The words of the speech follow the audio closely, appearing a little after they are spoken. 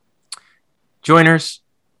Joiners,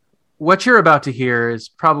 what you're about to hear is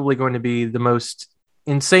probably going to be the most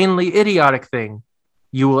insanely idiotic thing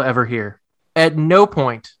you will ever hear. At no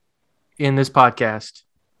point in this podcast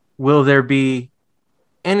will there be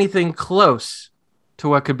anything close to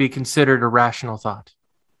what could be considered a rational thought.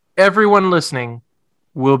 Everyone listening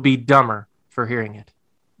will be dumber for hearing it.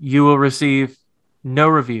 You will receive no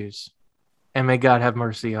reviews, and may God have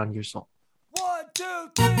mercy on your soul. 1, 2,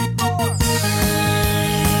 3, 4.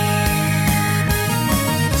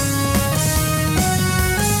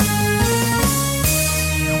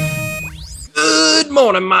 Good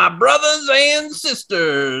morning, my brothers and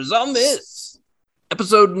sisters, on this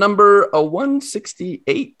episode number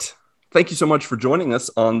 168. Thank you so much for joining us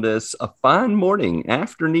on this a fine morning,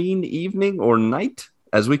 afternoon, evening, or night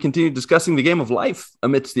as we continue discussing the game of life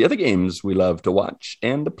amidst the other games we love to watch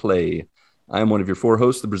and to play. I am one of your four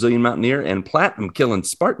hosts, the Brazilian Mountaineer and Platinum Killing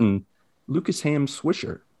Spartan, Lucas Ham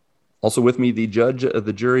Swisher. Also with me, the judge of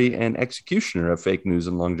the jury and executioner of fake news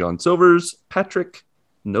and Long John Silver's, Patrick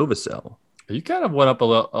Novosel. You kind of went up a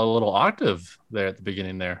little octave there at the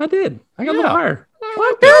beginning there. I did. I got a little higher.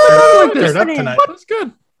 What? Like This. this. Up tonight. That's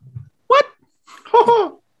good.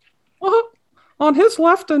 What? On his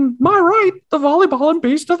left and my right, the volleyball and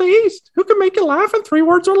beast of the east. Who can make you laugh in 3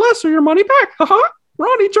 words or less or your money back?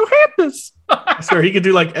 Ronnie Johannes. I swear he could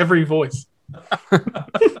do like every voice.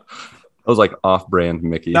 That was like off-brand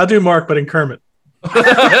Mickey. I'll do Mark, but in Kermit.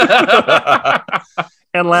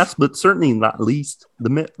 And last but certainly not least,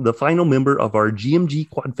 the final member of our GMG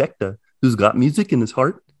Quadfecta, who's got music in his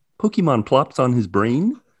heart, Pokemon plops on his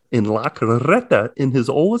brain, and La Carreta in his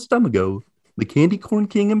old stomacho, the candy corn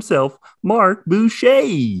king himself, Mark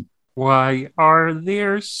Boucher. Why are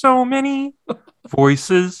there so many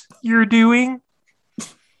voices you're doing?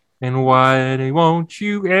 And why won't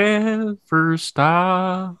you ever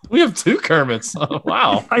stop? We have 2 Kermits. Oh,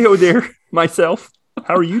 wow. Hi-ho there, myself.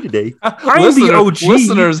 How are you today? I'm the OG.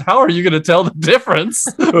 Listeners, how are you going to tell the difference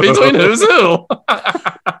between who's who?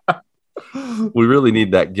 We really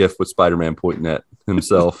need that GIF with Spider-Man pointing at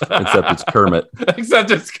himself, except it's Kermit. Except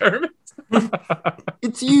it's Kermit.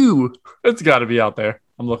 It's you. It's got to be out there.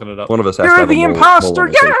 I'm looking it up. One of us has to You're have the a mole imposter. on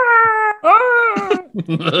his head.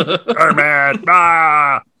 Yeah! Kermit.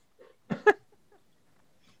 Ah!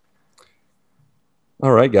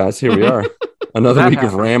 All right, guys, here we are. Another That week of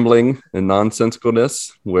happened. rambling and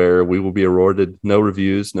nonsensicalness where we will be awarded no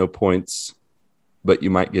reviews, no points, but you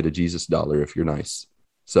might get a Jesus dollar if you're nice.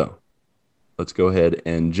 So let's go ahead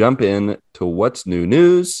and jump in to what's new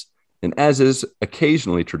news. And as is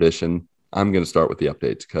occasionally tradition, I'm going to start with the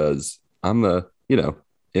updates because I'm the,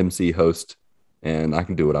 MC host and I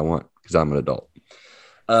can do what I want because I'm an adult.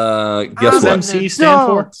 Guess What does what? MC stand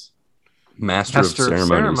for? Master of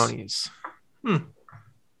Ceremonies.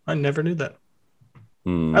 I never knew that.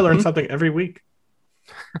 Mhm. I learn something every week.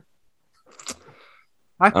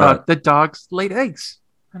 I thought right. the dogs laid eggs,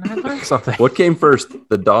 and I learned something. What came first,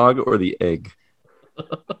 the dog or the egg?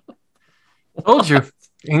 Told you.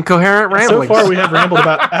 Incoherent So ramblings. far, we have rambled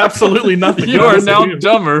about absolutely nothing. You are Honestly, now we have-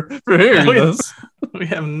 dumber for hearing Oh, yeah. this. We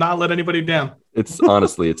have not let anybody down. It's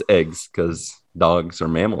honestly, it's eggs because dogs are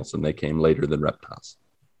mammals and they came later than reptiles.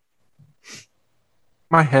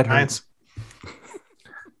 My head hurts. Science.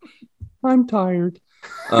 I'm tired.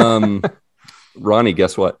 Ronnie,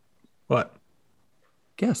 guess what? What?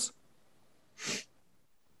 Guess.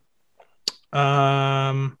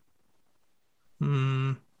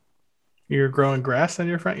 You're growing grass in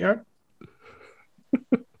your front yard?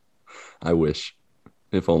 I wish.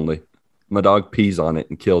 If only. My dog pees on it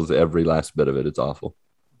and kills every last bit of it. It's awful.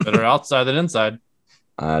 Better outside than inside.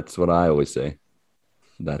 That's what I always say.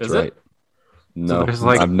 That's Is right. it? No, there's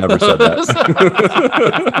like- I've never said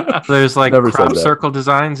that. There's like Never said crop that. circle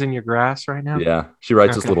designs in your grass right now. Yeah, she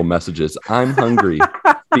writes us Okay. little messages. I'm hungry.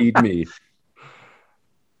 Feed me.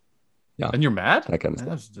 And you're mad? That kind of stuff.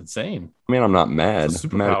 That's insane. I mean, I'm not mad. It's a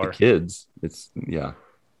I'm mad at the superpower. kids.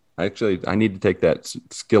 I need to take that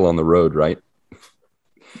skill on the road, right?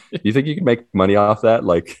 You think you can make money off that?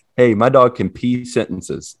 Like, hey, my dog can pee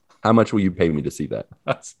sentences. How much will you pay me to see that?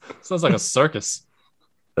 That sounds like a circus.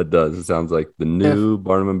 That does. It sounds like the new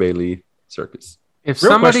Barnum and Bailey circus. If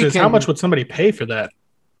Real somebody question is, can, how much would somebody pay for that?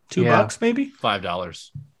 Yeah. $2 maybe?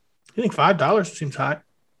 $5. You think $5 seems high?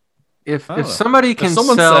 if I don't know. somebody can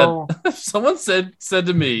someone sell, If someone said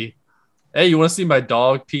to me, "Hey, you want to see my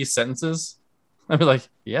dog pee sentences?" I'd be like,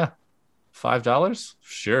 "Yeah, $5,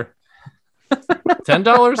 sure.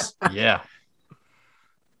 $10, yeah."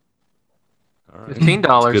 All right. $15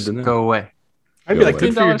 That's good to know. go away. I'd be Go like, away.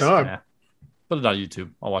 good for your $15? dog. Yeah. Put it on YouTube.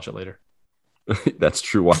 I'll watch it later. That's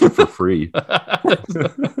true. Watch it for free.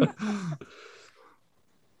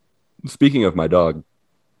 Speaking of my dog,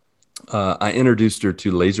 I introduced her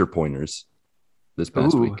to laser pointers this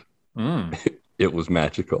past Ooh. week. It was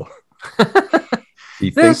magical. He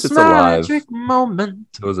This thinks it's alive. magic moment.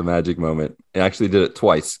 It was a magic moment. I actually did it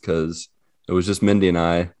twice because it was just Mindy and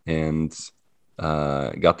I, and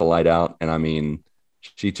got the light out. And I mean,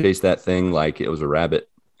 she chased that thing like it was a rabbit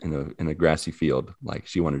in a grassy field. Like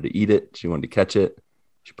she wanted to eat it. She wanted to catch it.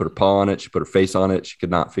 She put her paw on it. She put her face on it. She could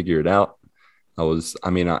not figure it out. There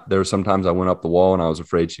were sometimes I went up the wall and I was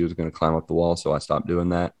afraid she was going to climb up the wall. So I stopped doing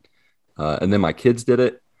that. And then my kids did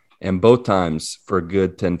it. And both times for a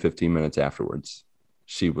good 10, 15 minutes afterwards,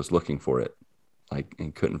 she was looking for it, like,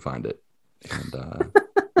 and couldn't find it. And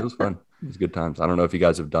it was fun. It was good times. I don't know if you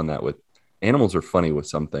guys have done that with animals. Are funny with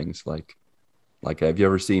some things. Like, have you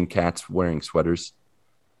ever seen cats wearing sweaters?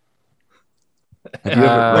 Have you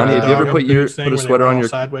ever, Ronnie, have you ever put a sweater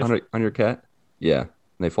on your cat? Yeah, and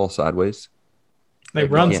they fall sideways. They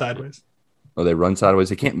run sideways. Oh, they run sideways.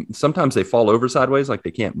 They can't. Sometimes they fall over sideways, like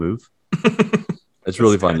they can't move. It's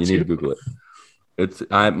really fun. You need to Google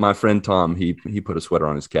it. My friend Tom. He put a sweater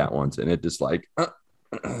on his cat once, and it just like. You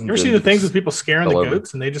ever see the things with people scaring the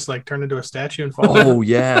goats, and they just like turn into a statue and fall? Oh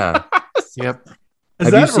yeah. Yep.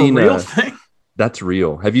 Is that a real thing? That's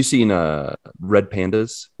real. Have you seen red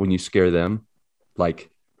pandas when you scare them? Like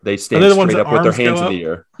they stand straight up with their hands in the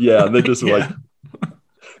air. Yeah, they just like.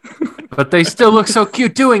 But they still look so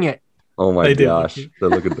cute doing it. Oh my gosh, they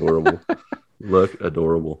look adorable.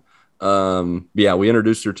 Yeah, we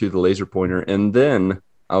introduced her to the laser pointer, and then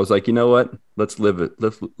I was like, you know what? Let's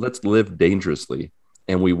live dangerously,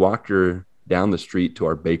 and we walked her down the street to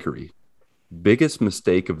our bakery. Biggest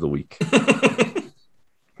mistake of the week.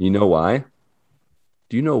 You know why?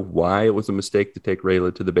 Do you know why it was a mistake to take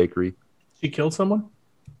Rayla to the bakery? She killed someone?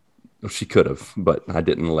 Well, she could have, but I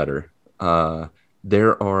didn't let her.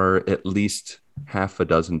 There are at least half a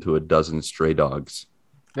dozen to a dozen stray dogs.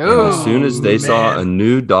 And as soon as they saw a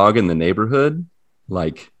new dog in the neighborhood,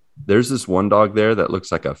 like there's this one dog there that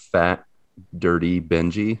looks like a fat, dirty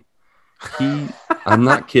Benji. I'm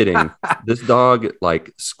not kidding. This dog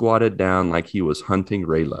like squatted down like he was hunting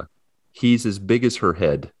Rayla. He's as big as her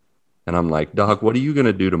head. And I'm like, dog, what are you going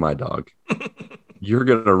to do to my dog? You're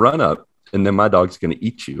going to run up and then my dog's going to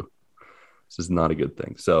eat you. This is not a good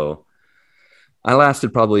thing. So I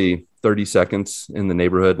lasted probably 30 seconds in the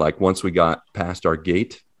neighborhood. Like once we got past our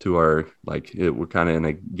gate to our, we're kind of in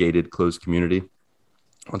a gated closed community.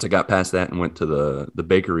 Once I got past that and went to the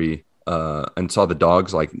bakery and saw the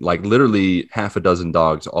dogs, like literally half a dozen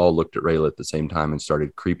dogs all looked at Rayla at the same time and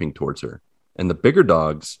started creeping towards her. And the bigger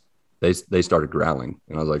dogs, they started growling.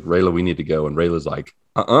 And I was like, Rayla, we need to go. And Rayla's like,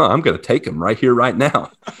 I'm going to take him right here, right now.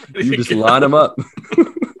 You just line them up.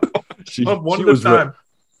 She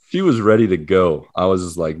was ready to go. I was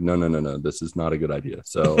just like, no, this is not a good idea.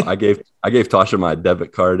 So I gave Tasha my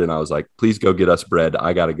debit card and I was like, please go get us bread.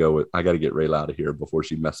 I got to get Rayla out of here before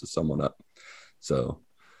she messes someone up. So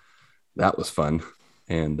that was fun.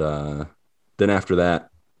 And then after that,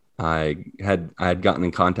 I had gotten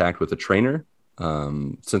in contact with a trainer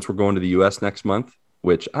since we're going to the U.S. next month,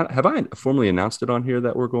 which have I formally announced it on here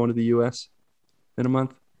that we're going to the U.S. in a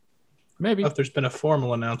month? Maybe. I don't know if there's been a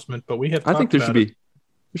formal announcement, but we have. I think there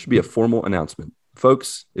should be a formal announcement.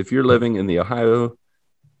 Folks, if you're living in the Ohio,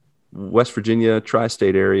 West Virginia,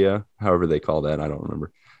 tri-state area, however they call that, I don't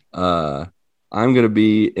remember. I'm going to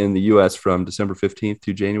be in the U.S. from December 15th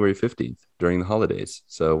to January 15th during the holidays.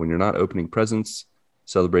 So when you're not opening presents,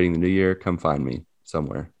 celebrating the new year, come find me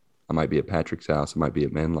somewhere. I might be at Patrick's house. I might be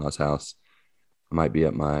at my in-law's house. I might be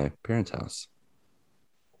at my parents' house.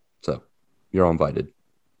 So you're all invited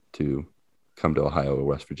to come to Ohio or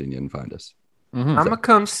West Virginia and find us. Mm-hmm. I'm going to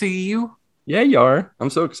come see you. Yeah, you are. I'm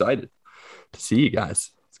so excited to see you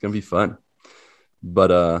guys. It's going to be fun.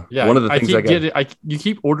 But one of the things you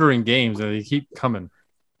keep ordering games and they keep coming.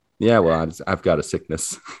 Yeah, well, I've got a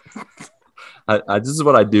sickness. This is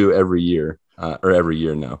what I do every year, or every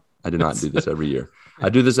year. No, I do not do this every year. I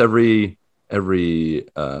do this every 3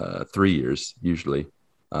 years usually.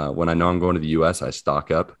 When I know I'm going to the U.S., I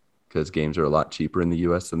stock up because games are a lot cheaper in the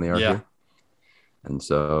U.S. than they are here. And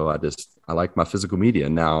so I like my physical media.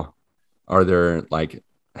 Now, are there like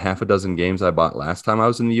half a dozen games I bought last time I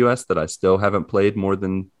was in the U.S. that I still haven't played more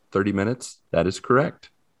than 30 minutes? That is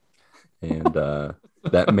correct. And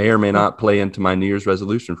that may or may not play into my New Year's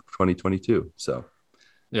resolution for 2022. So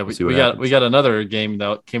yeah, we got another game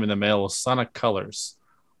that came in the mail with Sonic Colors.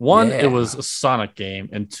 One, It was a Sonic game,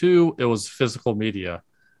 and 2, it was physical media.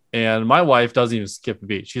 And my wife doesn't even skip a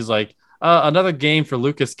beat. She's like, another game for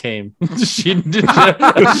Lucas came. She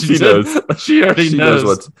knows. She already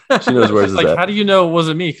knows. She knows where it's like, at. how do you know it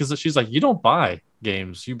wasn't me? Because she's like, you don't buy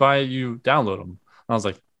games. You buy it, you download them. And I was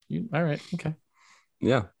like, all right, okay.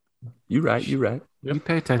 Yeah, you right. Yep. You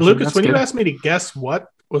pay attention. Lucas, That's when good. you asked me to guess what,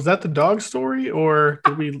 was that the dog story or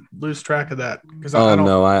did we lose track of that? Because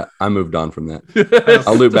no, I moved on from that.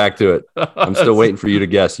 I'll loop back to it. I'm still waiting for you to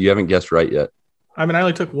guess. You haven't guessed right yet. I mean, I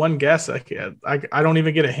only took one guess. I don't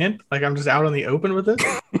even get a hint. Like I'm just out in the open with it.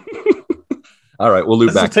 All right, we'll loop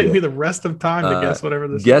This will back to take me it. the rest of time to guess whatever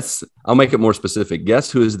this is. Guess. I'll make it more specific.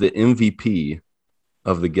 Guess who is the MVP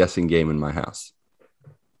of the guessing game in my house?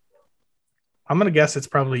 I'm gonna guess it's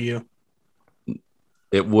probably you.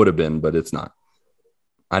 It would have been, but it's not.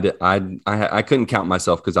 I couldn't count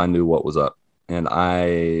myself because I knew what was up, and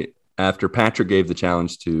after Patrick gave the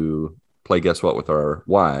challenge to play guess what with our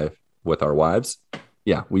wives.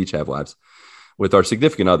 Yeah, we each have wives. With our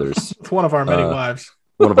significant others. It's one of our many wives.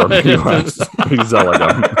 One of our many wives. You sound like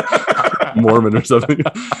a Mormon or something.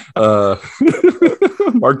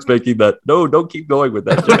 Mark's making that. No, don't keep going with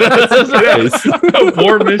that.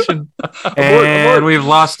 Abort mission. And we've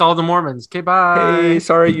lost all the Mormons. Okay, bye. Hey,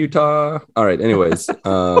 sorry, Utah. All right. Anyways,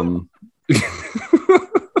 no,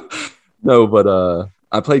 but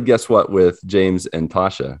I played Guess What with James and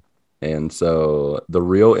Tasha, and so the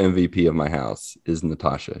real MVP of my house is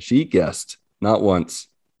Natasha. She guessed not once,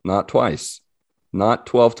 not twice, not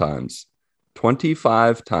 12 times,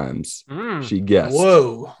 25 times. She guessed.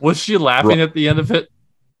 Whoa! Was she laughing at the end of it?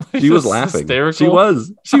 She was laughing. Hysterical?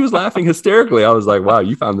 She was laughing hysterically. I was like, wow,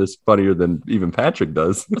 you found this funnier than even Patrick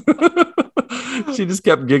does. She just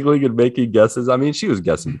kept giggling and making guesses. I mean, she was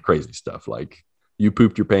guessing crazy stuff like you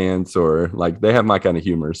pooped your pants, or like they have my kind of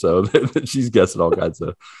humor. So she's guessing all kinds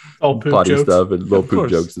of potty stuff and little poop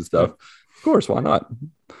jokes and stuff. Of course, why not?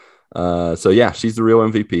 So yeah, she's the real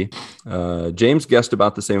MVP. James guessed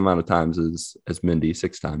about the same amount of times as Mindy,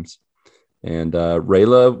 6 times. And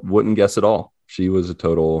Rayla wouldn't guess at all. She was a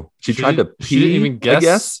total. She tried to pee. She didn't even guess. I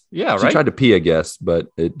guess. Yeah, she right. tried to pee a guess, but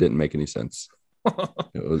it didn't make any sense.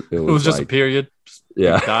 It was just like, a period.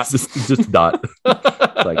 Yeah, Dot. just dot.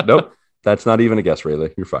 Like, nope, that's not even a guess,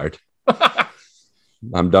 Rayla. You're fired.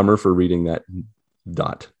 I'm dumber for reading that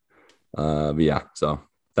dot. But yeah, so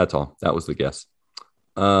that's all. That was the guess.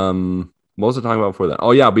 What was I talking about before that?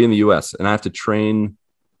 Oh yeah, I'll be in the U.S. and I have to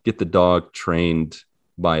get the dog trained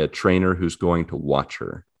by a trainer who's going to watch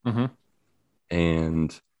her. Mm-hmm.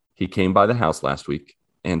 And he came by the house last week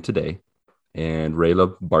and today, and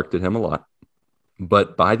Rayla barked at him a lot.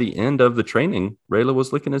 But by the end of the training, Rayla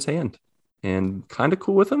was licking his hand and kind of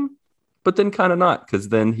cool with him, but then kind of not, because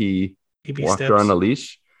then he walked her on a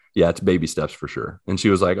leash. Yeah, it's baby steps for sure. And she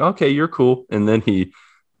was like, okay, you're cool. And then he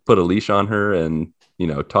put a leash on her and,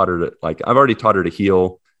 taught her to, like, I've already taught her to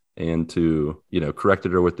heel and to,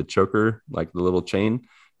 corrected her with the choker, like the little chain.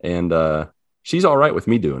 And she's all right with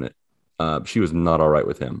me doing it. She was not all right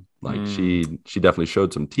with him. Like she definitely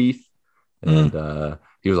showed some teeth, and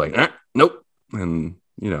he was like, nope. And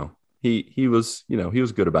he was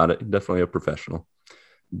good about it. Definitely a professional.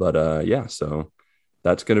 But yeah, so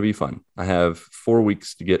that's going to be fun. I have 4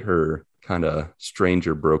 weeks to get her kind of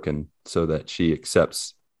stranger broken so that she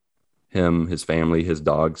accepts him, his family, his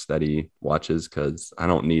dogs that he watches, because I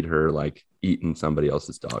don't need her like eating somebody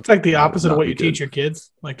else's dog. It's like the opposite of what you teach your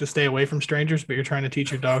kids, like to stay away from strangers, but you're trying to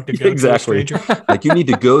teach your dog to go exactly. to a stranger. Like you need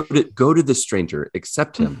to go to the stranger,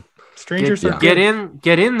 accept him. Strangers get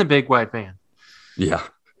in the big white van. Yeah.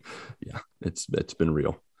 It's been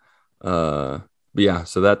real. But yeah,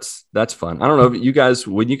 so that's fun. I don't know if you guys,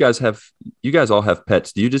 when you guys all have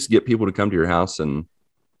pets, do you just get people to come to your house and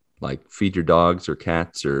like feed your dogs or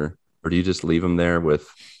cats, or do you just leave them there with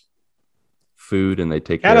food and they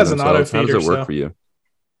take care of themselves? How does it work for you?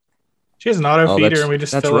 She has an auto feeder, and we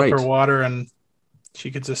just fill right. up her water, and she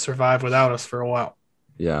could just survive without us for a while.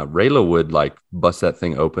 Yeah, Rayla would like bust that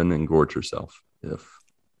thing open and gorge herself if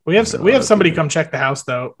we have somebody come check the house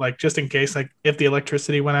though, like just in case, like if the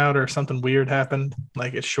electricity went out or something weird happened,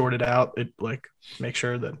 like it shorted out, it like make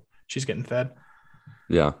sure that she's getting fed.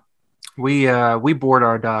 Yeah, we board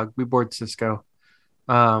our dog. We board Cisco.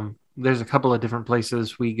 There's a couple of different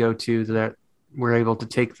places we go to that we're able to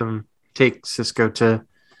take Cisco to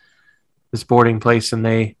this boarding place, and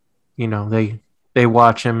they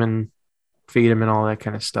watch him and feed him and all that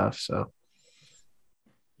kind of stuff. So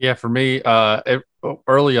yeah, for me,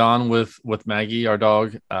 early on with Maggie, our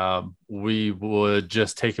dog, we would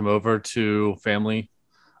just take him over to family,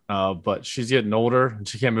 but she's getting older and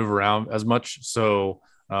she can't move around as much, so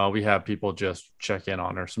we have people just check in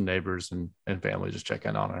on her, some neighbors and family just check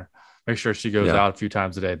in on her, make sure she goes out a few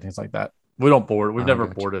times a day and things like that. We don't board. We've never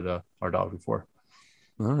boarded our dog before.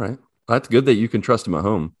 All right. That's good that you can trust him at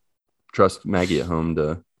home. Trust Maggie at home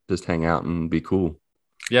to just hang out and be cool.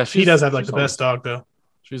 Yeah, He does have like the best dog though.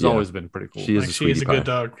 She's always been pretty cool. She is Like, a she is sweetie a pie. good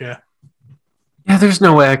dog. Yeah. Yeah, there's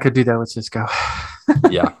no way I could do that with Cisco.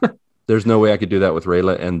 Yeah. There's no way I could do that with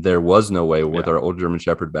Rayla, and there was no way with Yeah. our old German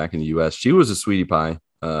Shepherd back in the US. She was a sweetie pie,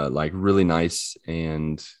 like really nice,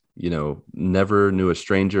 and never knew a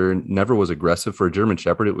stranger, never was aggressive for a German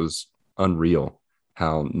Shepherd. It was unreal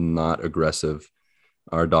how not aggressive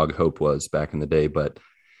our dog Hope was back in the day, but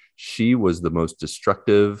she was the most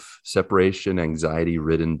destructive, separation,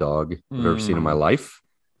 anxiety-ridden dog I've ever seen in my life.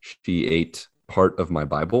 She ate part of my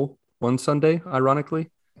Bible one Sunday, ironically,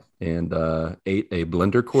 and ate a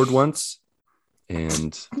blender cord once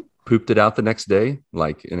and pooped it out the next day. And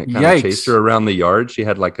it kind of Yikes. chased her around the yard. She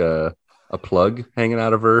had like a plug hanging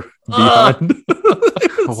out of her behind.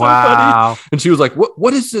 It was so funny. Wow. And she was like,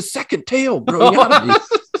 what is this second tail growing out of me?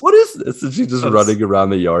 What is this? And she's just running around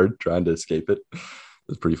the yard trying to escape it. It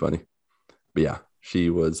was pretty funny. But yeah, she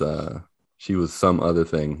was some other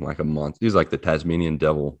thing, like a monster. She was like the Tasmanian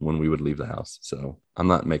devil when we would leave the house. So I'm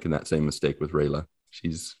not making that same mistake with Rayla.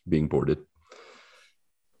 She's being boarded.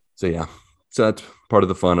 So yeah, so that's part of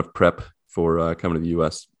the fun of prep for coming to the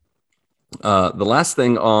US. The last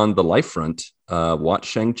thing on the life front, watch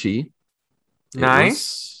Shang-Chi.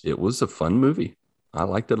 Nice. It was a fun movie. I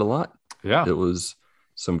liked it a lot. Yeah. It was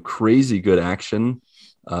some crazy good action,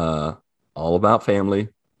 all about family,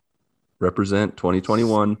 represent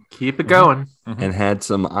 2021, Keep it going. and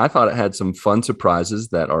I thought it had some fun surprises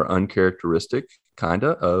that are uncharacteristic,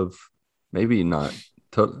 maybe not,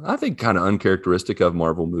 I think kind of uncharacteristic of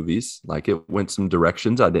Marvel movies. Like it went some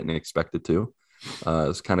directions I didn't expect it to. It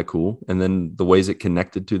was kind of cool. And then the ways it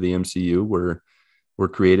connected to the MCU were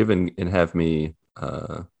creative and have me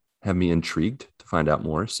intrigued to find out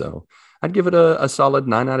more. So I'd give it a solid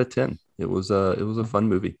 9 out of 10. It was a fun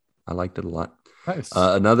movie. I liked it a lot. Nice.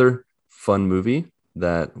 Another fun movie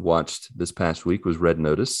that watched this past week was Red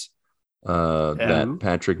Notice, that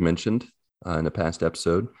Patrick mentioned in a past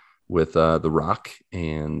episode with The Rock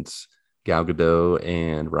and Gal Gadot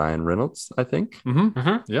and Ryan Reynolds, I think.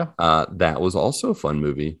 Yeah. That was also a fun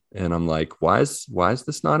movie. And I'm like, why is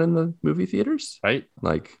this not in the movie theaters? Right.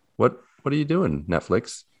 Like, what are you doing,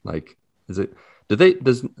 Netflix? Like,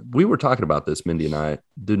 we were talking about this, Mindy and I.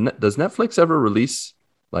 Does Netflix ever release,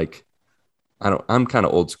 like, I'm kind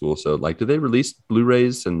of old school. So like, do they release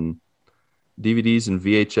Blu-rays and DVDs and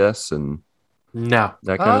VHS and No.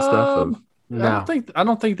 that kind of stuff? No. I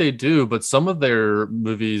don't think they do, but some of their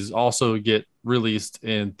movies also get released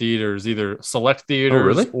in theaters, either select theaters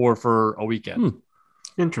really? or for a weekend.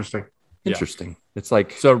 Interesting. Interesting. It's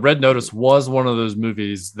like, So Red Notice was one of those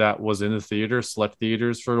movies that was in the theater, select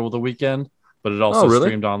theaters for the weekend, but it also really?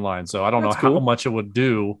 streamed online. So I don't That's know how cool. much it would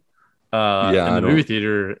do in I the don't- movie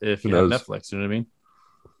theater if who you have knows? Netflix. You know what I mean?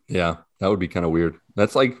 yeah, that would be kind of weird.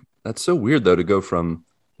 That's so weird though, to go from,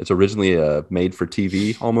 it's originally made for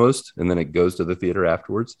TV almost, and then it goes to the theater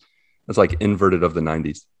afterwards. It's like inverted of the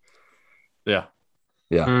 90s. Yeah.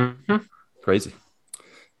 Yeah. Crazy.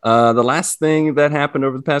 The last thing that happened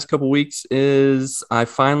over the past couple weeks is I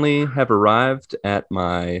finally have arrived at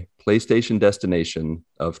my PlayStation destination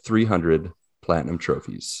of 300 platinum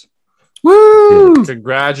trophies. Woo!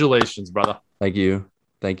 Congratulations, brother. Thank you.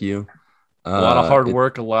 A lot of hard it-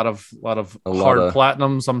 work, a lot of lot hard of-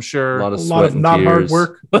 platinums, I'm sure. A lot of A sweat lot of and not hard tears,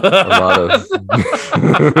 work. A lot of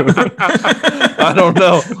I don't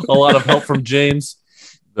know. A lot of help from James.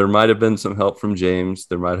 there might have been some help from James.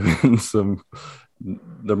 There might have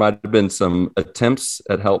been some attempts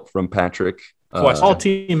at help from Patrick. Question. All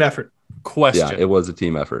team effort. Question. Yeah, it was a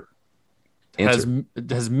team effort. Answer.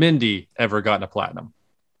 Has Mindy ever gotten a platinum?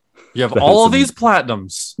 You have That all is of a- these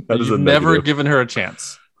platinums. that is You've a never negative. given her a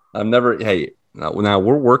chance. I've never. Hey, now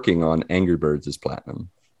we're working on Angry Birds as platinum.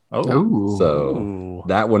 Ooh. So Ooh.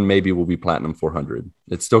 that one maybe will be platinum 400.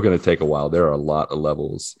 It's still going to take a while. There are a lot of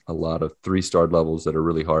levels, a lot of 3-star levels that are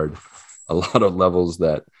really hard, a lot of levels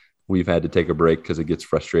that we've had to take a break because it gets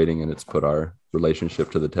frustrating and it's put our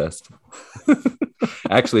relationship to the test.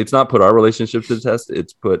 Actually, it's not put our relationship to the test.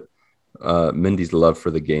 It's put Mindy's love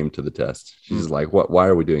for the game to the test. She's like, why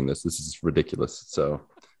are we doing this? This is ridiculous. So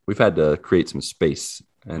we've had to create some space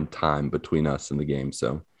and time between us and the game.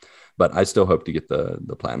 So, but I still hope to get the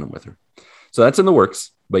platinum with her. So that's in the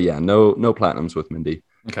works. But yeah, no platinums with Mindy.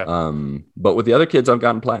 Okay. But with the other kids, I've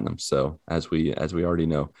gotten platinum. So as we already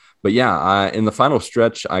know. But yeah, in the final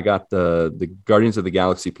stretch, I got the Guardians of the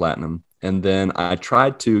Galaxy platinum, and then I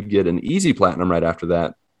tried to get an easy platinum right after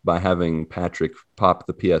that by having Patrick pop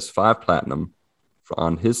the PS5 platinum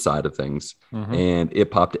on his side of things, and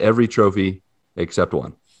it popped every trophy except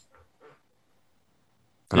one.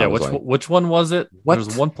 And Yeah, I was like, which one was it? What? There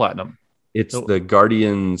was one platinum. It's the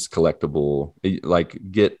Guardians collectible. Like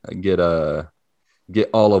get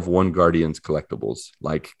all of one Guardians collectibles.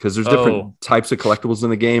 Like, because there's different types of collectibles in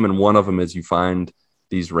the game, and one of them is you find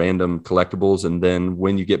these random collectibles, and then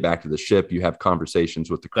when you get back to the ship, you have conversations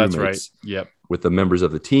with the crewmates. That's right. Yep. With the members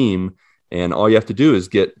of the team, and all you have to do is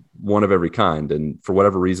get one of every kind. And for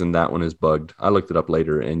whatever reason, that one is bugged. I looked it up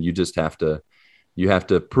later, and you just have to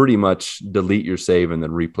pretty much delete your save and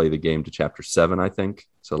then replay the game to chapter 7, I think.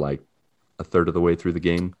 So like a third of the way through the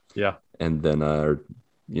game. Yeah. And then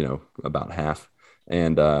about half.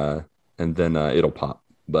 And then it'll pop.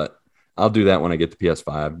 But I'll do that when I get the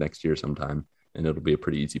PS5 next year sometime, and it'll be a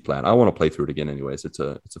pretty easy plat. I want to play through it again anyways. It's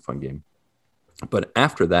a fun game. But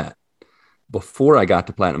after that, before I got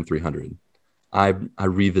to Platinum 300, I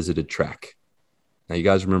revisited Track. Now you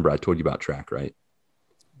guys remember I told you about Track, right?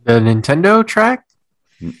 The Nintendo Track?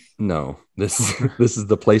 No, this is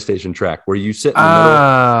the PlayStation Track where you sit in the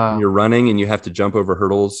middle and you're running and you have to jump over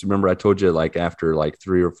hurdles. Remember I told you like after like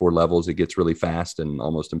 3 or 4 levels, it gets really fast and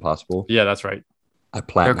almost impossible. Yeah, that's right. I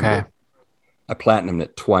platinumed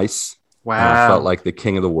it twice. Wow. And I felt like the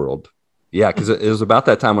king of the world. Yeah, because it was about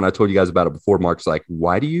that time when I told you guys about it before. Mark's like,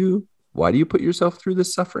 why do you put yourself through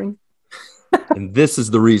this suffering? And this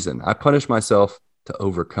is the reason. I punish myself to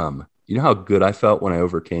overcome. You know how good I felt when I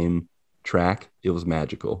overcame Track? It was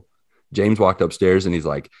magical. James walked upstairs and he's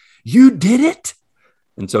like, you did it?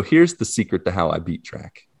 And so here's the secret to how I beat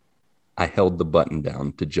Track. I held the button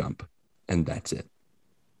down to jump, and that's it.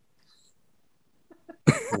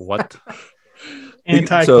 What?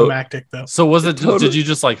 Anticlimactic, though. So was it, did you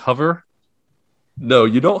just like hover? No,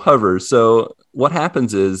 you don't hover. So what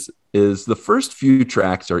happens is the first few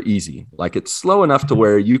tracks are easy. Like it's slow enough to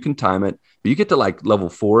where you can time it, but you get to like level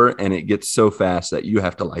 4 and it gets so fast that you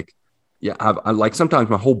have to like, I like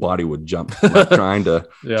sometimes my whole body would jump, like trying to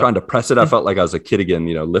press it. I felt like I was a kid again,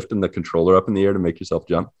 lifting the controller up in the air to make yourself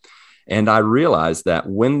jump. And I realized that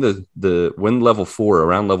when when level 4,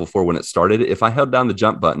 around level 4, when it started, if I held down the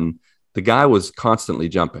jump button, the guy was constantly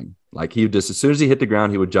jumping. Like he would just, as soon as he hit the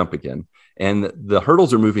ground, he would jump again. And the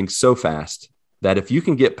hurdles are moving so fast that if you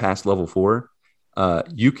can get past level 4,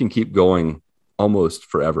 you can keep going almost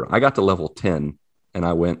forever. I got to level 10 and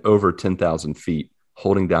I went over 10,000 feet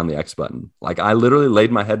holding down the X button. Like I literally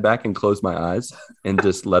laid my head back and closed my eyes and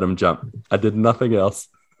just let him jump. I did nothing else.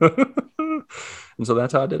 And so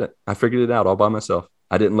that's how I did it. I figured it out all by myself.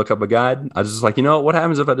 I didn't look up a guide. I was just like, what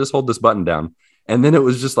happens if I just hold this button down? And then it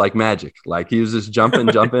was just like magic. Like he was just jumping,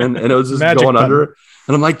 and it was just going button. Under.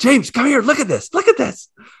 And I'm like, James, come here. Look at this.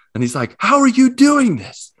 And he's like, how are you doing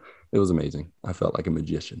this? It was amazing. I felt like a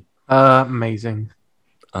magician. Amazing.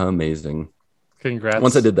 Congrats.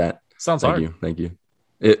 Once I did that. Sounds hard. Thank you.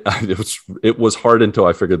 It was hard until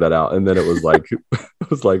I figured that out. And then it was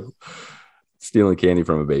like stealing candy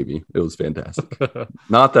from a baby. It was fantastic.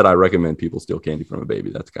 Not that I recommend people steal candy from a baby.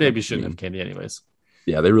 That's kind baby shouldn't have candy anyways.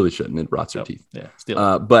 Yeah, they really shouldn't. It rots their teeth. Yeah,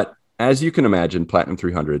 steal but as you can imagine, Platinum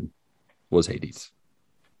 300 was Hades.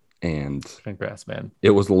 And congrats, man. It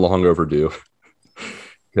was long overdue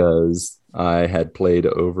because I had played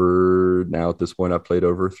over, now at this point, I've played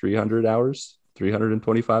over 300 hours,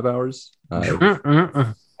 325 hours.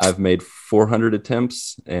 I've made 400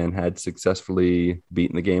 attempts and had successfully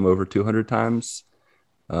beaten the game over 200 times.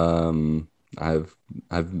 I've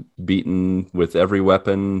beaten with every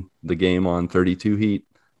weapon the game on 32 heat,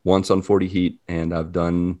 once on 40 heat, and I've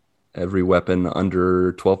done every weapon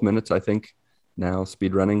under 12 minutes, I think, now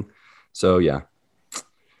speed running. So yeah.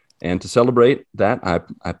 And to celebrate that,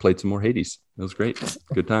 I played some more Hades. It was great.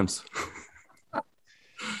 Good times.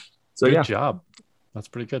 So good job. That's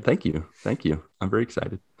pretty good. Thank you. I'm very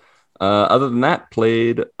excited. Other than that,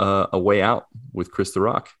 played A Way Out with Chris the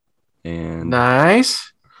Rock. And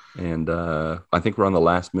nice. And I think we're on the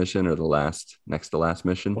last mission or next to last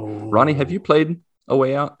mission. Oh. Ronnie, have you played A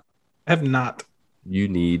Way Out? I have not. You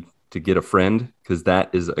need to get a friend because that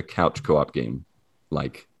is a couch co-op game.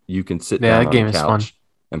 Like you can sit down on the couch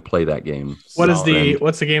and play that game. What's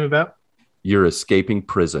the game about? You're escaping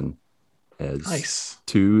prison as nice.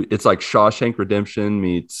 It's like Shawshank Redemption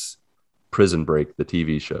meets Prison Break, the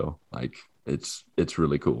TV show. Like it's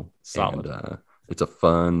really cool. Solid. And it's a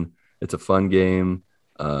fun game.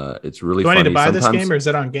 It's really funny. Do I need to buy this game or is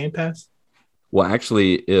it on Game Pass? Well,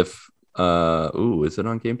 actually, if is it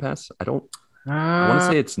on Game Pass? I want to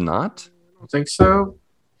say it's not. I don't think so.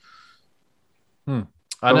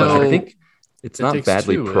 I know. I think it's not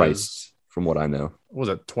badly priced from what I know. What was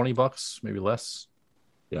it, $20, maybe less?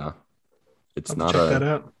 Yeah. It's Check that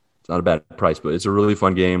out. It's not a bad price, but it's a really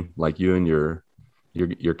fun game. Like you and your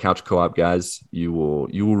couch co-op guys, you will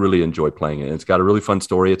really enjoy playing it. And it's got a really fun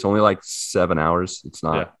story. It's only like 7 hours. It's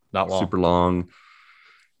not Not long. Super long.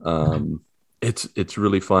 It's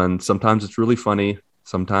really fun. Sometimes it's really funny.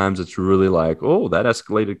 Sometimes it's really like, oh, that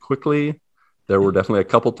escalated quickly. There were definitely a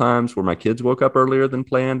couple times where my kids woke up earlier than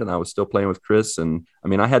planned, and I was still playing with Chris. And I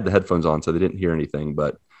mean, I had the headphones on, so they didn't hear anything.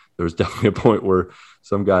 But there was definitely a point where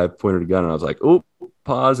some guy pointed a gun, and I was like, oh,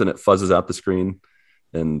 pause, and it fuzzes out the screen.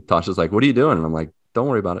 And Tasha's like, what are you doing? And I'm like, don't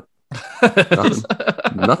worry about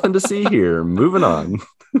it. Nothing to see here. Moving on.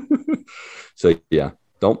 So, yeah,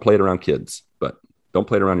 don't play it around kids, but don't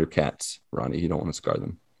play it around your cats, Ronnie. You don't want to scar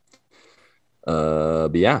them.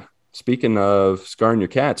 But yeah, speaking of scarring your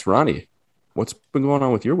cats, Ronnie, what's been going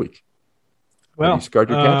on with your week? Well, have you scarred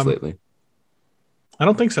your cats lately? I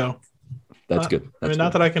don't think so. That's good.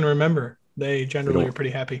 Not that I can remember. They generally are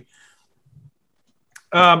pretty happy.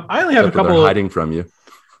 I only have a couple hiding from you.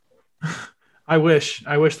 I wish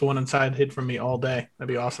the one inside hid from me all day. That'd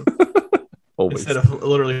be awesome. Always. Instead of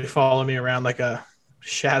literally following me around like a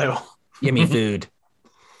shadow. Give me food.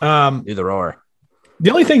 Either or. The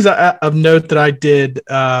only things of note that I did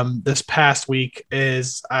this past week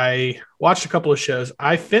is I watched a couple of shows.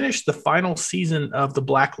 I finished the final season of The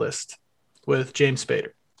Blacklist with James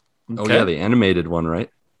Spader. Oh, yeah, the animated one, right?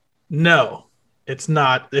 No, it's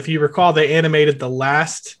not. If you recall, they animated the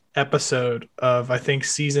last episode of, I think,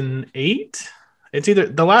 season 8. It's either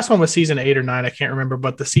the last one was season 8 or 9. I can't remember,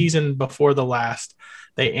 but the season before the last,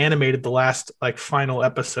 they animated the last like final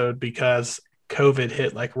episode because COVID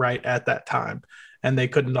hit like right at that time and they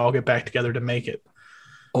couldn't all get back together to make it.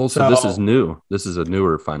 Oh, so this is new. This is a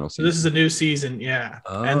newer final season. So this is a new season. Yeah.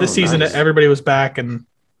 Oh, and this season, nice. Everybody was back and,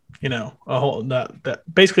 you know,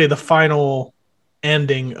 basically the final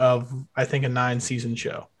ending of, I think, a 9-season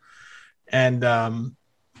show. And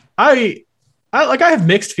I have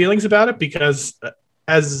mixed feelings about it because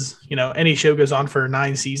as you know, any show goes on for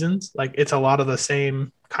 9 seasons, like it's a lot of the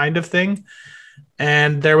same kind of thing.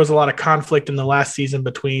 And there was a lot of conflict in the last season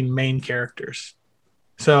between main characters.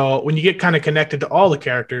 So when you get kind of connected to all the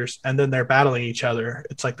characters and then they're battling each other,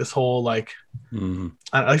 it's like this whole like, it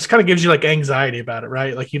just kind of gives you like anxiety about it,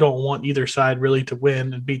 right? Like you don't want either side really to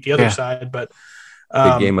win and beat the other side, but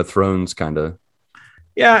big Game of Thrones kind of.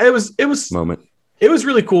 Yeah, it was moment. It was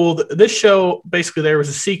really cool. This show, basically, there was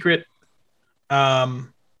a secret, a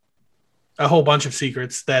whole bunch of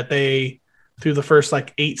secrets that they, through the first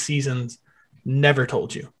like 8 seasons, never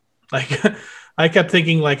told you. Like, I kept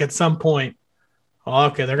thinking, like at some point, oh,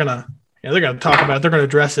 okay, they're gonna talk about it, they're gonna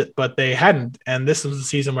address it, but they hadn't. And this was the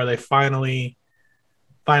season where they finally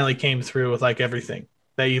came through with like everything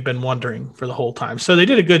that you've been wondering for the whole time. So they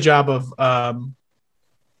did a good job of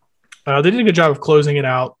closing it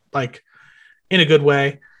out, like, in a good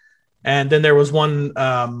way. And then there was one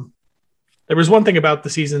thing about the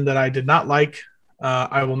season that I did not like.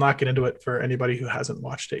 I will not get into it for anybody who hasn't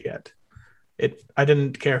watched it yet. I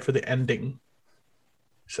didn't care for the ending.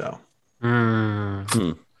 So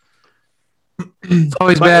it's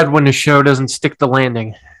always bad when the show doesn't stick the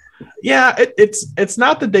landing. Yeah, it's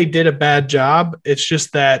not that they did a bad job. It's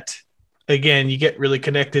just that, again, you get really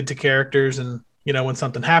connected to characters, and you know when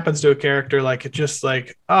something happens to a character, like it just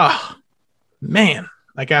like, man,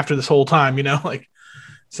 like after this whole time, you know, like,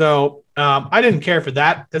 so I didn't care for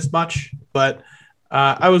that as much, but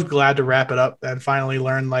I was glad to wrap it up and finally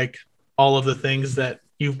learn like all of the things that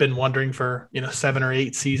you've been wondering for, 7 or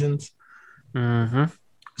 8 seasons. Mm-hmm.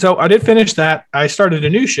 So I did finish that. I started a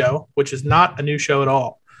new show, which is not a new show at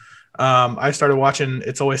all. I started watching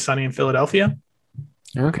It's Always Sunny in Philadelphia.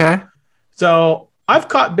 Okay. So I've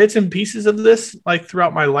caught bits and pieces of this like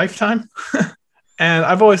throughout my lifetime. And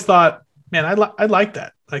I've always thought, man, I like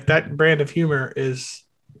that. Like that brand of humor is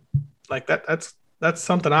like that. That's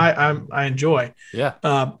something I enjoy. Yeah.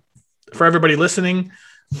 For everybody listening,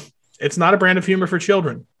 it's not a brand of humor for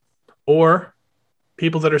children or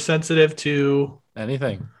people that are sensitive to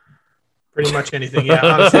anything. Pretty much anything. Yeah.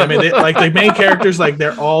 Honestly, I mean, like the main characters, like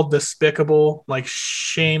they're all despicable, like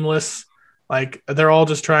shameless. Like they're all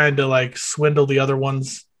just trying to like swindle the other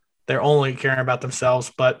ones. They're only caring about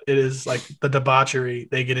themselves, but it is like the debauchery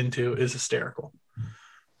they get into is hysterical.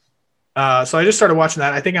 So I just started watching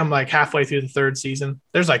that. I think I'm like halfway through the 3rd season.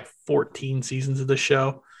 There's like 14 seasons of this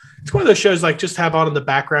show. It's one of those shows like just have on in the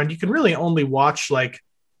background. You can really only watch maybe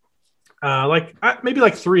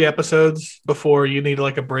like 3 episodes before you need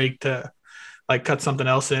like a break to like cut something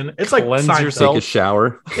else in. It's like cleanse Seinfeld. yourself. Take a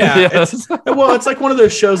shower. Yeah. Yes. It's like one of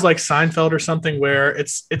those shows like Seinfeld or something where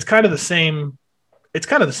it's kind of the same. It's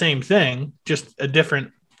kind of the same thing, just a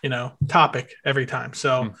different, topic every time.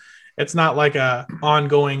 So it's not like a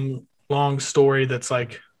ongoing long story that's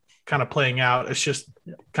like kind of playing out. It's just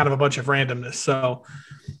kind of a bunch of randomness. So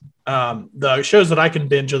The shows that I can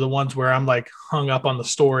binge are the ones where I'm like hung up on the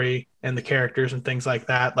story and the characters and things like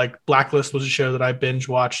that. Like Blacklist was a show that I binge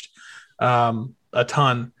watched a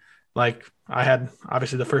ton. Like I had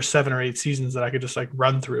obviously the first 7 or 8 seasons that I could just like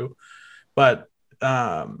run through, but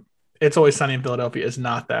It's Always Sunny in Philadelphia is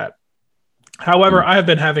not that. However, I have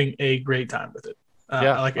been having a great time with it.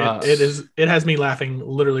 It has me laughing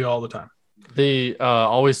literally all the time. The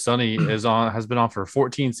Always Sunny has been on for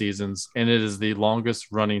 14 seasons, and it is the longest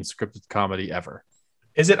running scripted comedy ever.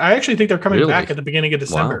 Is it? I actually think they're coming back at the beginning of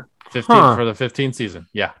December. 15 for the 15th season.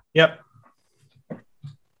 Yeah. Yep.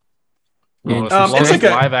 It's like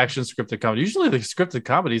live action scripted comedy. Usually the scripted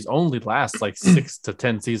comedies only last like 6 to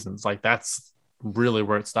 10 seasons. Like that's really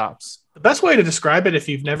where it stops. The best way to describe it, if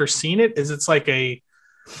you've never seen it, is it's like a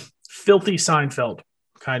filthy Seinfeld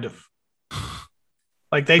kind of.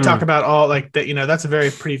 Like they talk about all like that, that's a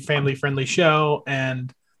very pretty family friendly show.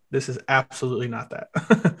 And this is absolutely not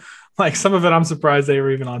that. Like some of it, I'm surprised they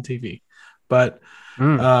were even on TV, but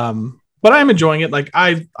I'm enjoying it. Like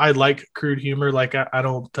I like crude humor. Like I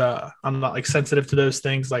don't, I'm not like sensitive to those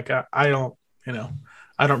things. Like I don't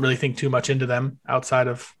really think too much into them outside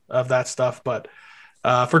of that stuff. But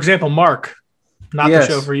for example, Mark, not the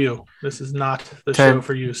show for you. This is not the show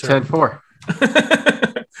for you, sir. 10-4.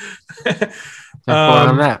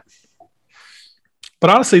 On that. But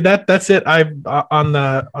honestly, that's it. I've on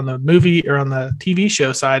the movie or on the TV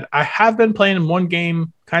show side, I have been playing one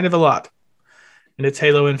game kind of a lot, and it's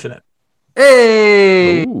Halo Infinite.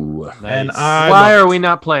 Hey, Ooh, nice. And why are we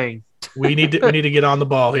not playing? We need to get on the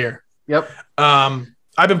ball here. Yep. I've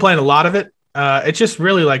been playing a lot of it. It just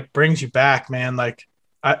really like brings you back, man. Like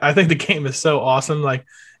I think the game is so awesome. Like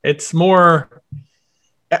it's less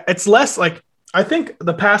like I think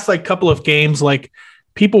the past like couple of games, like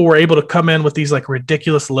people were able to come in with these like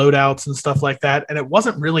ridiculous loadouts and stuff like that. And it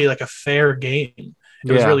wasn't really like a fair game.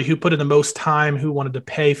 It was really who put in the most time, who wanted to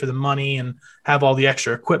pay for the money and have all the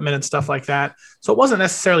extra equipment and stuff like that. So it wasn't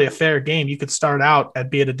necessarily a fair game. You could start out and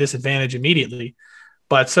be at a disadvantage immediately.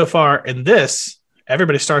 But so far in this,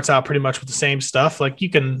 everybody starts out pretty much with the same stuff. Like you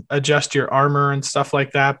can adjust your armor and stuff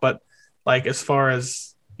like that. But like as far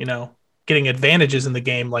as, getting advantages in the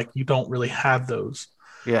game, like you don't really have those.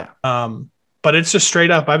 Yeah. But it's just straight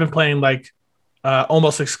up. I've been playing like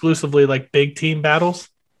almost exclusively like big team battles.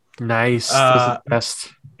 Nice. Those are the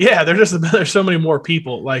best. Yeah, there's so many more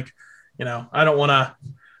people. Like, I don't want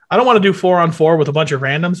to do 4-on-4 with a bunch of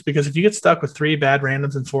randoms, because if you get stuck with 3 bad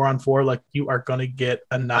randoms and 4-on-4, like you are going to get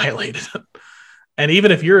annihilated. And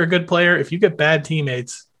even if you're a good player, if you get bad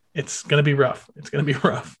teammates, it's going to be rough.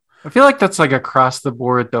 I feel like that's like across the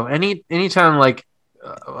board though. Anytime like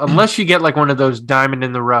unless you get like one of those diamond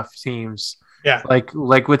in the rough teams. Yeah.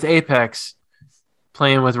 Like with Apex,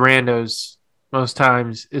 playing with randos most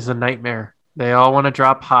times is a nightmare. They all want to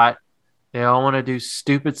drop hot. They all want to do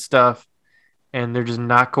stupid stuff, and they're just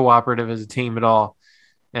not cooperative as a team at all.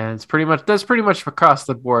 And that's pretty much across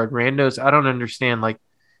the board. Randos, I don't understand. Like,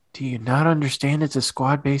 do you not understand it's a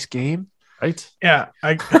squad-based game? Right? Yeah.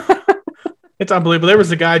 It's unbelievable. There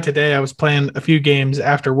was a guy today, I was playing a few games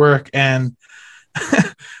after work, and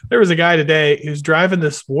there was a guy today who's driving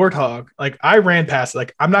this Warthog. Like I ran past it.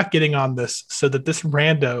 Like I'm not getting on this so that this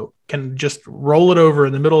rando can just roll it over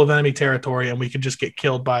in the middle of enemy territory and we can just get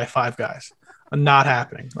killed by 5 guys. Not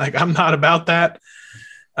happening. Like I'm not about that.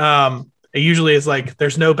 It usually is like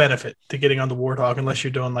there's no benefit to getting on the Warthog unless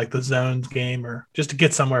you're doing like the zones game or just to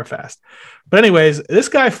get somewhere fast. But anyways, this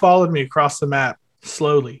guy followed me across the map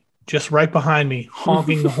slowly, just right behind me,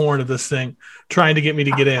 honking the horn of this thing, trying to get me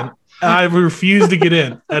to get in. I refused to get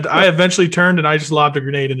in. And I eventually turned and I just lobbed a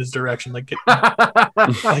grenade in his direction. Like, get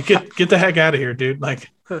the heck out of here, dude. Like,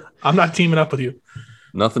 I'm not teaming up with you.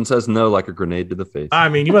 Nothing says no like a grenade to the face. I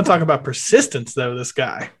mean, you want to talk about persistence, though, this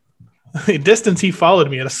guy. The distance he followed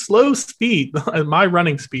me at a slow speed, at my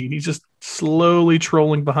running speed, he's just slowly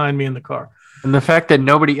trolling behind me in the car. And the fact that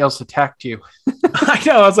nobody else attacked you. I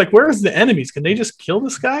know. I was like, where's the enemies? Can they just kill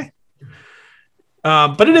this guy?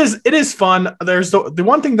 But it is fun. There's the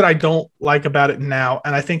one thing that I don't like about it now,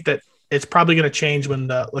 and I think that it's probably going to change when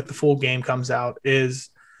the full game comes out, is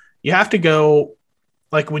you have to go,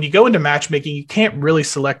 like when you go into matchmaking, you can't really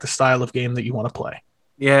select the style of game that you want to play.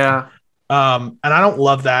 Yeah. And I don't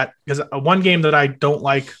love that, because one game that I don't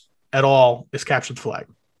like at all is Capture the Flag.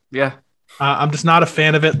 Yeah. I'm just not a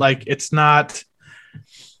fan of it. Like it's not.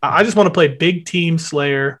 I just want to play big team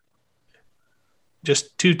Slayer.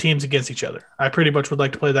 Just 2 teams against each other. I pretty much would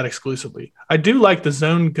like to play that exclusively. I do like the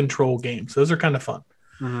zone control games. Those are kind of fun.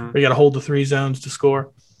 Mm-hmm. Where you got to hold the 3 zones to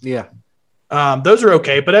score. Yeah. Those are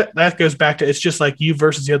okay, but that goes back to, it's just like you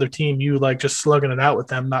versus the other team. You like just slugging it out with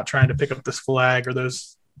them, not trying to pick up this flag or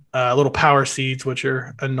those little power seeds, which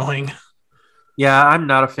are annoying. Yeah, I'm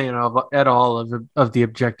not a fan at all of the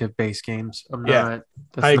objective based games. I'm Yeah, not.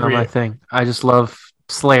 That's I not agree. my thing. I just love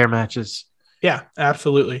Slayer matches. Yeah,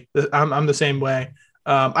 absolutely. I'm the same way.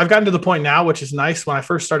 I've gotten to the point now, which is nice. When I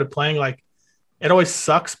first started playing, like it always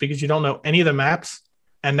sucks because you don't know any of the maps.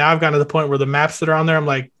 And now I've gotten to the point where the maps that are on there, I'm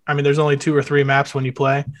like, I mean, there's only 2 or 3 maps when you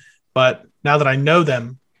play, but now that I know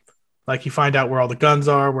them, like you find out where all the guns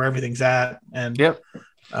are, where everything's at, and Yep.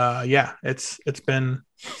 yeah, it's been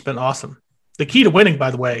awesome. The key to winning,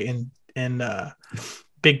 by the way, in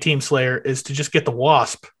Big Team Slayer is to just get the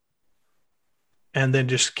Wasp and then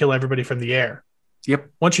just kill everybody from the air. Yep.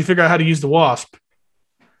 Once you figure out how to use the Wasp,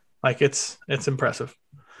 like it's impressive.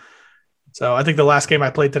 So I think the last game I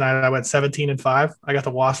played tonight, I went 17-5. I got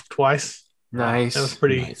the Wasp twice. Nice. That was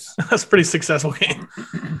pretty. Nice. That's a pretty successful game.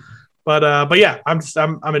 But yeah, I'm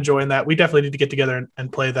enjoying that. We definitely need to get together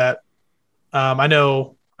and play that.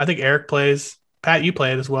 I think Eric plays. Pat, you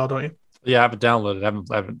play it as well, don't you? Yeah, I haven't downloaded.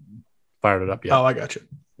 I haven't fired it up yet. Oh, I got you.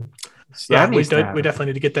 Yeah, Yeah, we definitely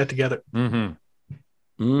need to get that together. Mm-hmm.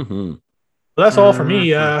 Mm-hmm. Well, that's all for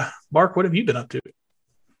me. Mark, what have you been up to?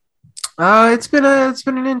 It's been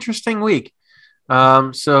an interesting week.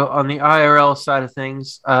 So on the IRL side of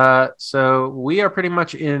things, so we are pretty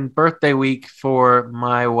much in birthday week for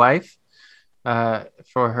my wife, for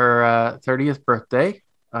her 30th birthday,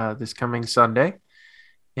 this coming Sunday.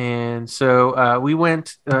 And so we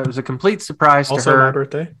went. It was a complete surprise to Also her. my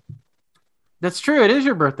birthday. That's true. It is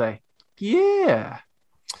your birthday. Yeah.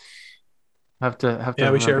 Have to.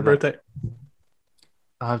 Yeah, we share a remember that. birthday.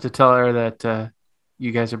 I'll have to tell her that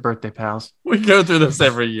you guys are birthday pals. We go through this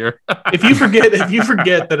every year. If you forget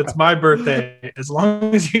that it's my birthday, as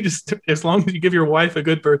long as you give your wife a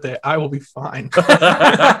good birthday, I will be fine.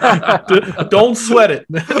 Don't sweat it.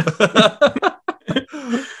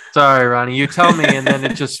 Sorry, Ronnie. You tell me, and then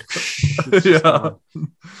it just. Yeah.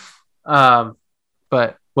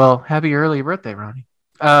 But well, happy early birthday, Ronnie.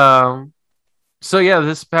 So yeah,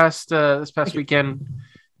 this past weekend,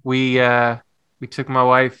 we took my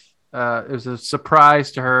wife. It was a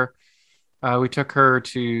surprise to her. We took her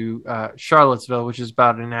to Charlottesville, which is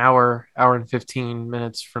about an hour and 15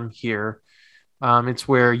 minutes from here. It's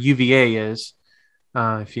where UVA is,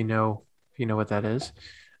 if you know what that is,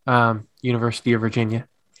 University of Virginia.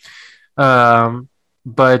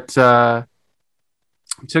 But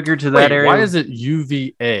took her to that area. Why is it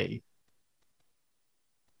UVA?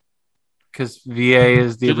 Because VA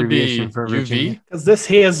is the Should it be abbreviation for Virginia. UV? Because this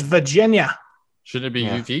here is Virginia. Shouldn't it be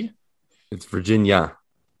Yeah. UV? It's Virginia.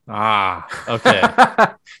 Ah, okay.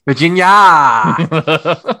 Virginia.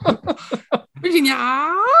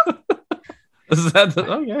 Virginia. Is that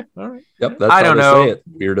okay? All right. Yep, that's I how don't they know. say it.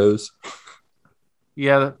 Weirdos.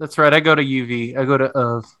 Yeah, that's right. I go to UV. I go to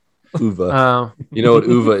UV. Uva. You know what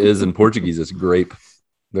uva is in Portuguese? It's grape.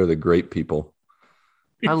 They're the grape people.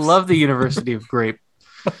 I love the University of Grape.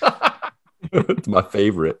 It's my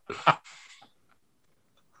favorite.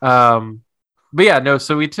 But yeah, no.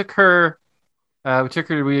 So we took her.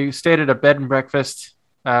 We stayed at a bed and breakfast.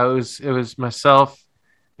 It was myself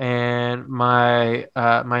and my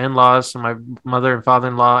in-laws, so my mother and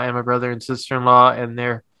father-in-law, and my brother and sister-in-law, and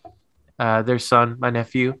their son, my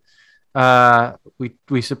nephew.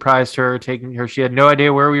 We surprised her, taking her. She had no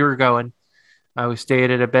idea where we were going. We stayed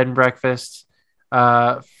at a bed and breakfast.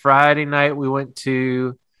 Friday night we went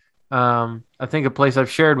to I think a place I've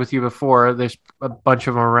shared with you before. There's a bunch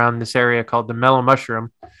of them around this area called the Mellow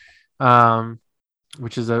Mushroom,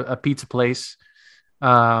 which is a pizza place.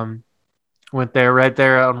 Went there right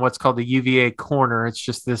there on what's called the UVA corner. It's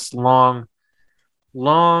just this long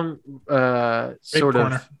sort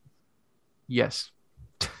corner. of. Yes.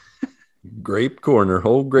 Grape corner,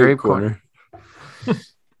 whole grape corner.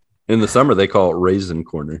 In the summer, they call it raisin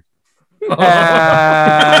corner.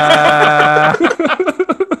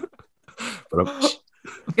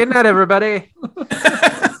 Good night, everybody.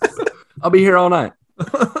 I'll be here all night,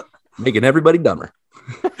 making everybody dumber.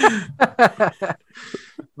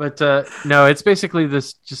 But no, it's basically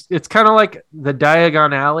this. It's kind of like the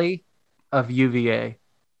Diagon Alley of UVA.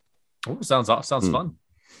 Oh, sounds fun.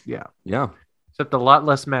 Yeah, Yeah. except a lot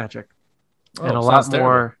less magic and a sounds lot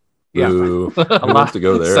more. Yeah, Ooh, a who wants to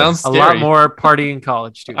go there? Sounds a scary. lot more partying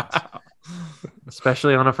college students,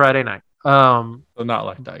 especially on a Friday night. So not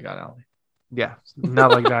like Diagon Alley. Yeah,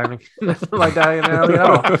 not like Diagon, not like Diagon Alley at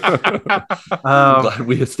all. I'm glad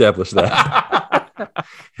we established that.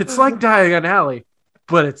 It's like Diagon Alley,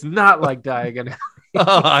 but it's not like Diagon Alley.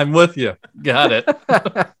 Oh, I'm with you. Got it.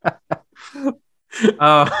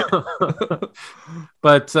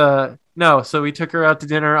 But no, so we took her out to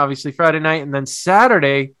dinner, obviously Friday night, and then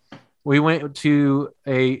Saturday we went to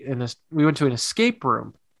an escape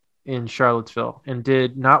room in Charlottesville and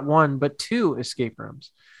did not one but two escape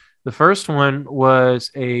rooms. The first one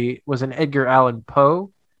was an Edgar Allan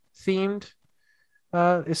Poe themed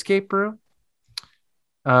escape room.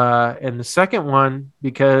 And the second one,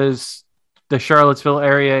 because the Charlottesville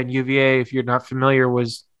area and UVA, if you're not familiar,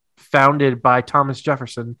 was founded by Thomas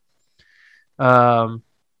Jefferson.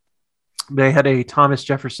 They had a Thomas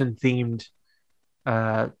Jefferson themed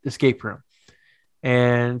escape room.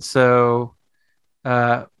 And so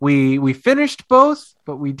we finished both,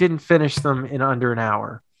 but we didn't finish them in under an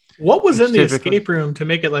hour. What was in the escape room to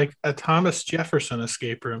make it like a Thomas Jefferson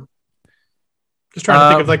escape room? Just trying to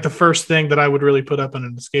think of like the first thing that I would really put up in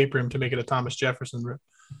an escape room to make it a Thomas Jefferson room.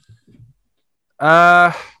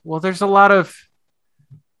 Well, there's a lot of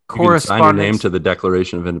correspondence. You can sign your name to the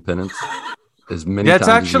Declaration of Independence as many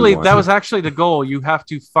times that was actually the goal. You have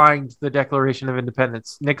to find the Declaration of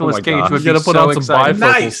Independence. Nicolas Cage would be so excited.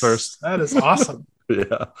 Nice. First. That is awesome.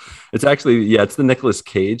 Yeah, it's the Nicolas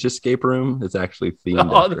Cage escape room. It's actually themed.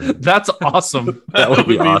 Oh, that's awesome. That would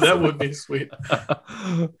be awesome. That would be sweet.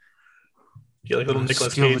 Get like a little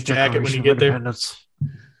Nicolas Cage jacket when you get there.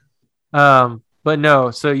 But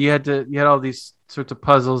no, so you had all these sorts of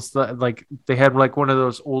puzzles that like they had like one of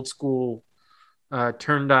those old school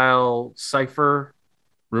turn dial cipher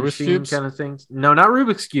Rubik's cubes kind of things. No, not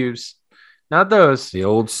Rubik's cubes. Not those. The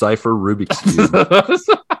old cipher Rubik's cube.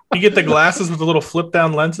 You get the glasses with the little flip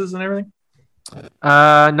down lenses and everything?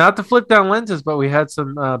 Not the flip down lenses, but we had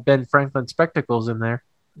some Ben Franklin spectacles in there.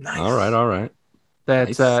 Nice. All right.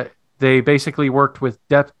 That Nice. They basically worked with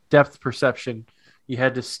depth perception. You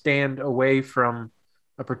had to stand away from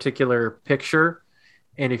a particular picture,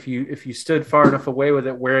 and if you stood far enough away with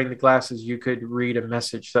it wearing the glasses, you could read a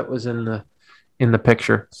message that was in the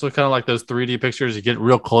picture. So kind of like those 3D pictures, you get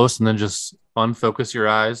real close and then just unfocus your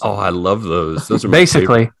eyes. Oh, I love those. Those are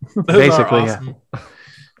basically, Awesome. yeah.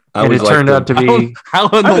 And it turned out to be how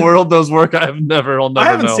in the world those work. I'll never I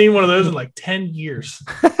haven't know. seen one of those in like 10 years.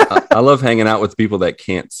 I love hanging out with people that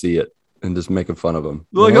can't see it and just making fun of them.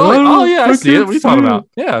 Like, oh yeah, I see it. What are you talking about?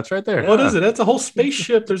 Yeah, it's right there. What is it? That's a whole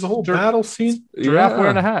spaceship. There's a whole battle scene. Giraffe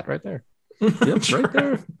wearing a hat right there. Yep, right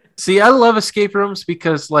there. See, I love escape rooms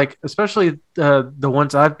because, like, especially the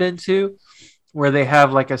ones I've been to, where they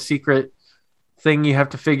have like a secret thing you have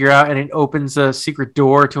to figure out, and it opens a secret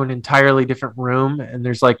door to an entirely different room, and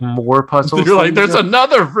there's like more puzzles. You're like, there's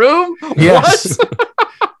another room. Yes.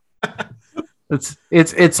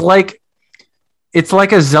 It's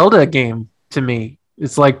like a Zelda game to me.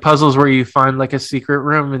 It's like puzzles where you find like a secret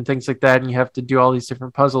room and things like that, and you have to do all these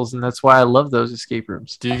different puzzles, and that's why I love those escape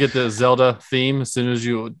rooms. Do you get the Zelda theme as soon as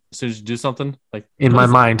you do something? Like in my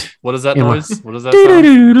mind. What is that In noise? What is that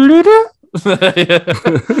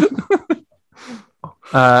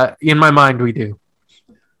sound? In my mind, we do.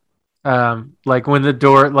 Like when the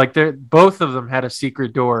door, like both of them had a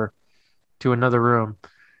secret door to another room,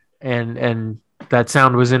 and that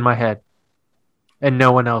sound was in my head, and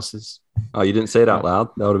no one else's. Oh, you didn't say it out loud?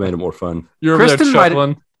 That would have made it more fun. You're over there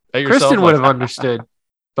chuckling at yourself. Kristen would have understood,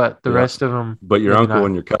 but the rest of them. But your uncle not.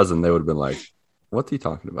 and your cousin, they would have been like, "What's he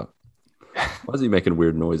talking about? Why is he making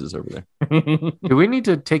weird noises over there?" Do we need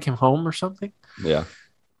to take him home or something? Yeah.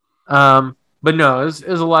 But no, it was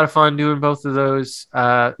a lot of fun doing both of those.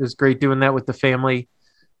 It was great doing that with the family.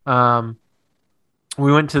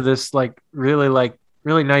 We went to this really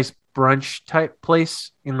nice brunch type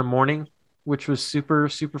place in the morning, which was super,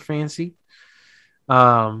 super fancy.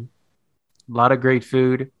 A lot of great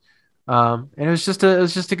food. And it was just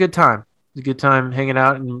a good time. It was a good time hanging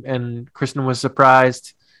out, and Kristen was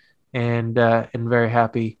surprised and very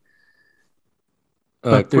happy.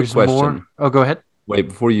 But quick question. More. Oh, go ahead. Wait,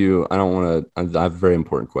 before you, I have a very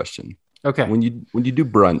important question. Okay. When you do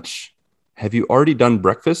brunch, have you already done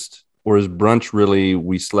breakfast, or is brunch really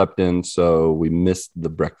we slept in so we missed the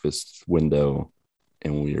breakfast window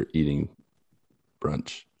and we are eating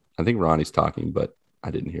brunch? I think Ronnie's talking, but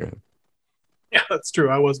I didn't hear him. Yeah, that's true.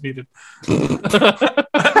 I was muted.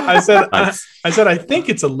 I said I think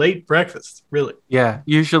it's a late breakfast, really. Yeah,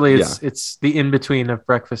 usually it's the in between of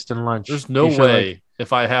breakfast and lunch. There's no usually, way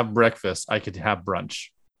if I have breakfast I could have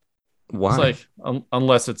brunch. Why? It's like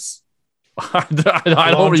unless it's I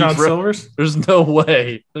don't John eat Silver's. There's no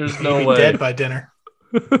way. There's no You'll be way. dead by dinner.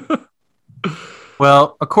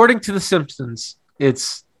 Well, according to The Simpsons,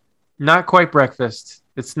 it's not quite breakfast.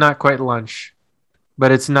 It's not quite lunch,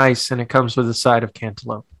 but it's nice, and it comes with a side of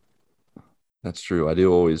cantaloupe. That's true. I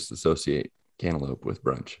do always associate cantaloupe with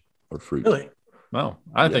brunch or fruit. Really? No,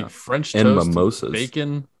 I think French And toast, mimosas.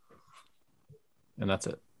 bacon, and that's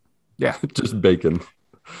it. Yeah. Just bacon.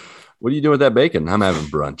 What are you doing with that bacon? I'm having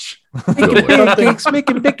brunch. Making pancakes,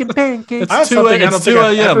 making bacon pancakes. I have It's 2 something I don't think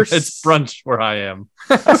I've a.m. ever It's brunch where I am.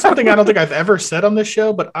 That's something I don't think I've ever said on this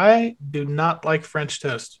show, but I do not like French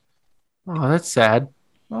toast. Oh, that's sad.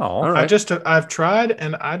 Oh, All right. I've tried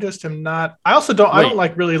and I just am not. I also don't. I don't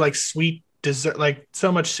like really like sweet dessert, like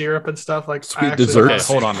so much syrup and stuff. Like Sweet desserts. desserts.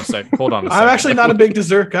 okay. Hold on a second. I'm actually not a big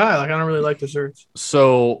dessert guy. Like I don't really like desserts.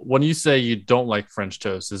 So when you say you don't like French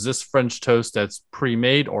toast, is this French toast that's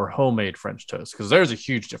pre-made or homemade French toast? Because there's a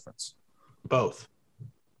huge difference. Both.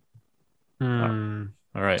 Hmm.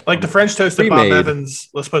 All right. Like the French toast at Bob Pre-made. Evans.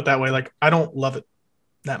 Let's put it that way. Like I don't love it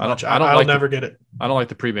that I don't- much. I don't I'll like never get it. I don't like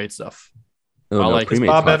the pre-made stuff. Oh, I no, like- Is pre-made's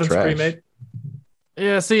Bob hot Evans trash. pre-made?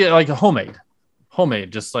 Yeah, see, like a homemade,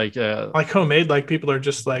 just like Like homemade? Like people are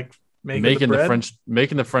just like making the bread?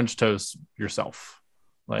 making the French toast yourself.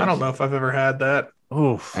 Like I don't know if I've ever had that.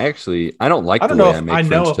 Oof. Actually, I don't like I the don't way know I if make I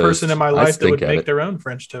know French a person toast. in my I life that stink would at make it. their own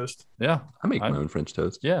French toast. Yeah. I make my I- own French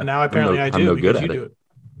toast. Yeah. And now apparently no- I I'm do no because good you at do it.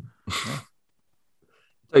 it.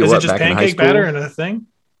 Tell you Is what, it just back in high pancake school- batter and a thing?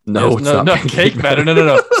 No, Yes, it's no, not no, pancake cake batter.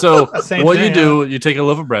 No. So Same what thing, you do, you take a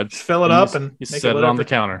loaf of bread, Just fill it you up s- and you make set it whatever. on the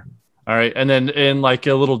counter. All right, and then in like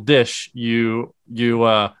a little dish, you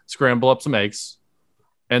scramble up some eggs,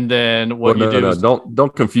 and then what Well, you do no, is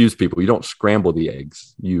don't confuse people. You don't scramble the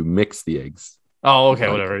eggs. You mix the eggs. oh, okay,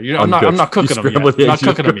 like, whatever. I'm not uncooked. cooking You them scramble yet. the I'm not eggs, you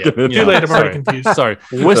cooking them cook yet. them. Too Yeah, late, I'm already sorry. confused. Sorry,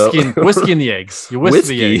 whiskey in the eggs. You whisk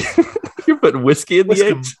the Whiskey. eggs. You put whiskey in Whisk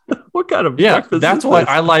the 'em. eggs. What kind of Yeah, breakfast that's is why this?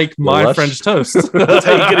 I like my Lush. French toast. That's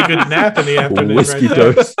how you get a good nap in the afternoon. whiskey right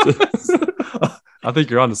there. toast. I think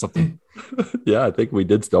you're onto something. Yeah, I think we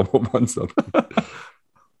did stumble upon something.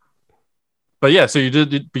 But yeah, so you do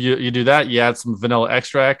that. You add some vanilla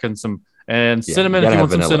extract and cinnamon you if gotta you have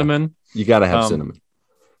want some vanilla. cinnamon. You got to have Um, cinnamon.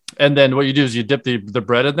 And then what you do is you dip the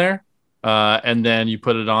bread in there, and then you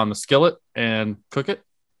put it on the skillet and cook it,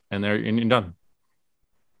 and you're done.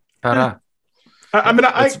 Ta-da. I mean,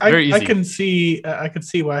 It's very I easy. can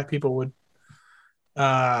see why people would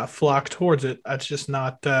flock towards it. It's just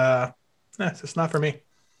not. It's just not for me.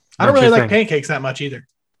 I don't Not really your like thing. pancakes that much either.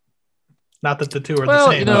 Not that the two are Well,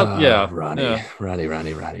 the same. you know, yeah, Ronnie, yeah.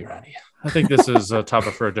 Ronnie. I think this is a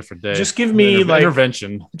topic for a different day. Just give me, like-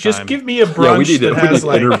 intervention. Just time. give me a Yeah, brunch we need that we has need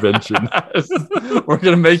like intervention. We're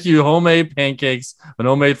gonna make you homemade pancakes and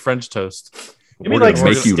homemade French toast. give me We're like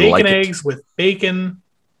gonna some make you steak like and it. eggs with bacon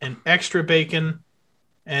and extra bacon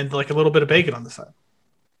and like a little bit of bacon on the side.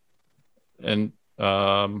 And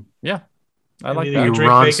yeah, I And like either that. you You drink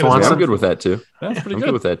Ron bacon as Yeah, Swanson? I'm good with that too. That's I'm pretty good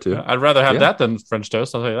good. with that too. I'd rather have Yeah. that than French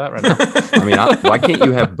toast. I'll tell you that right now. I mean, why can't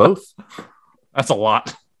you have both? That's a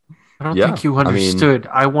lot. I don't Yeah, think you I mean- understood.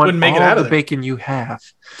 I want Wouldn't make it all out of the there. bacon you have.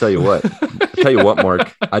 Tell you what,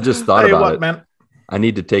 Mark. I just thought Tell you about what, it. man. I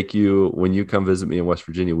need to take you when you come visit me in West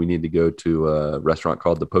Virginia. We need to go to a restaurant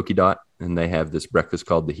called the Polka Dot, and they have this breakfast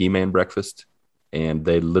called the He-Man breakfast. And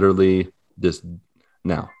they literally just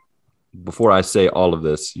now, before I say all of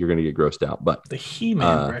this, you're going to get grossed out. But The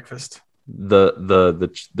He-Man breakfast.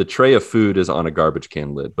 the tray of food is on a garbage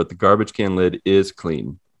can lid, but the garbage can lid is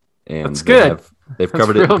clean, and That's good. They've That's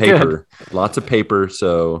covered it in real paper, lots of paper,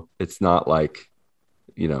 so it's not like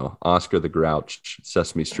Oscar the Grouch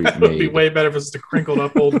Sesame Street That would be made. way better if it's the crinkled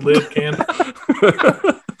up old lid can.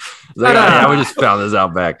 It's like, yeah, we just found this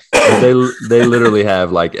out back. But they literally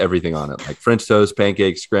have like everything on it, like French toast,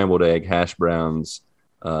 pancakes, scrambled egg, hash browns,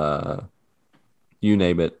 you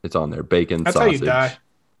name it, it's on there. Bacon, That's how sausage. you die.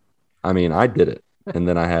 I mean, I did it, and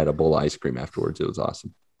then I had a bowl of ice cream afterwards. It was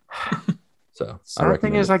awesome. So I The thing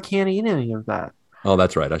recommend is, it. I can't eat any of that. Oh,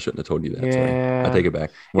 that's right. I shouldn't have told you that. Sorry. Yeah. I take it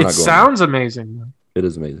back. We're It not going sounds amazing. there. It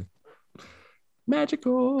is amazing.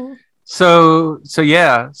 Magical. So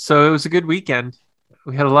it was a good weekend.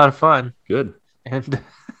 We had a lot of fun, Good. and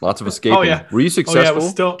Lots of escaping. Oh, yeah. Were you Oh successful? yeah, it was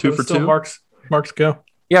still two it was for still two. Mark's go.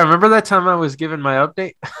 yeah, remember that time I was giving my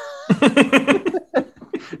update?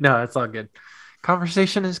 No, it's all good.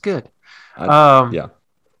 Conversation is good. Yeah.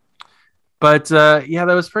 But yeah,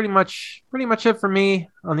 that was pretty much it for me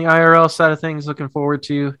on the IRL side of things. Looking forward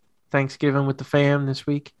to Thanksgiving with the fam this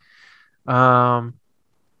week, and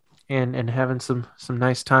having some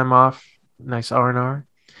nice time off, nice R&R.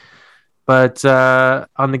 But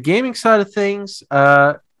on the gaming side of things,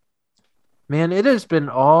 man, it has been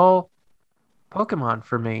all Pokemon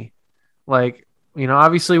for me. Like,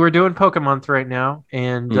 obviously we're doing Pokemonth right now,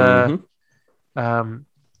 and Mhm.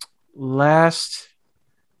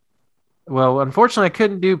 unfortunately I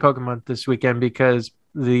couldn't do Pokemon this weekend because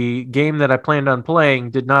the game that I planned on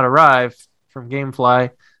playing did not arrive from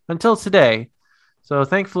Gamefly until today. So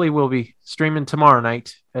thankfully we'll be streaming tomorrow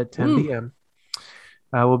night at 10 Woo. p.m.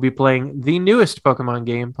 We'll be playing the newest Pokemon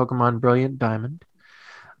game, Pokemon Brilliant Diamond.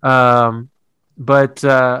 But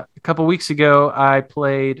a couple weeks ago, I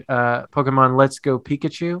played Pokemon Let's Go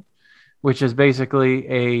Pikachu, which is basically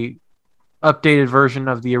a updated version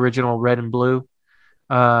of the original Red and Blue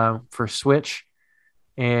for Switch,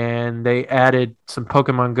 and they added some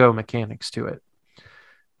Pokemon Go mechanics to it.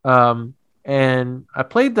 And I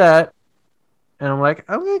played that, and I'm like,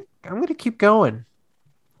 I'm gonna keep going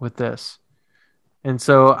with this. And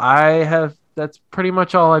so that's pretty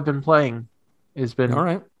much all I've been playing. Has been all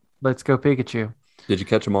right. Let's Go Pikachu. Did you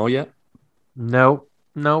catch them all yet? Nope.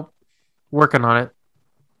 Working on it.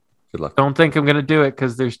 Good luck. Don't think I'm gonna do it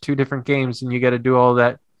because there's 2 different games, and you got to do all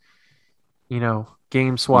that,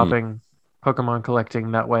 game swapping, Pokemon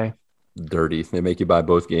collecting that way. Dirty. They make you buy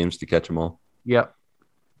both games to catch them all. Yep.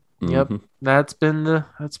 Mm-hmm. Yep. That's been the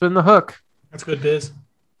hook. That's good, Biz.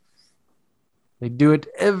 They do it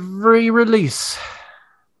every release.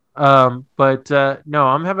 But no,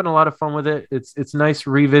 I'm having a lot of fun with it. It's nice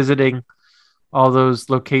revisiting all those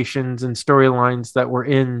locations and storylines that were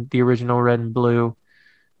in the original Red and Blue,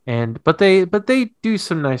 but they do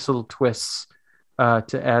some nice little twists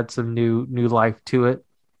to add some new life to it.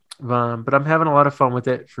 But I'm having a lot of fun with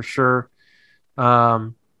it for sure.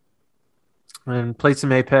 And played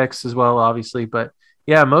some Apex as well, obviously. But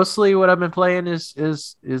yeah, mostly what I've been playing is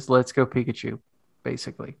Let's Go Pikachu,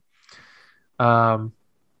 basically. But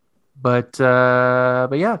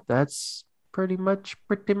yeah, that's pretty much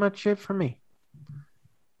it for me.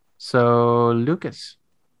 So Lucas,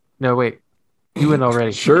 no wait, you went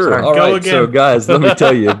already. Sure. Sorry. All right. So guys, let me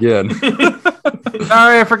tell you again.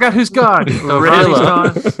 Sorry, I forgot who's gone. So Ronnie's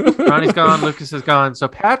gone. Ronnie's gone. Lucas is gone. So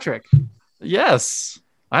Patrick. Yes,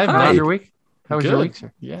 I've How's your week? How was Good. your week,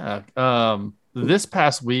 sir? Yeah. This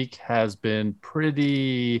past week has been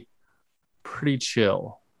pretty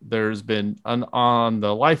chill. There's been on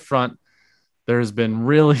the life front, there's been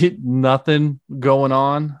really nothing going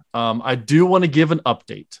on. I do want to give an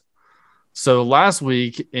update. So last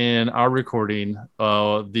week in our recording,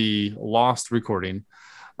 the lost recording,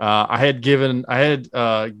 I had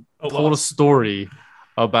told a story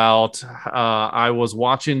about I was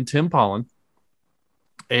watching Tim Pollen,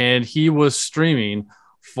 and he was streaming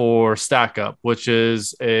for Stack Up, which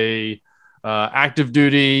is a active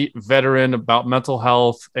duty veteran about mental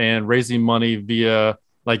health and raising money via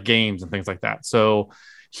like games and things like that. So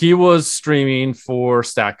he was streaming for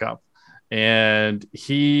Stack Up, and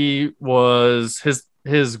his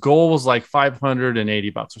goal was like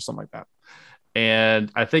 $580 or something like that. And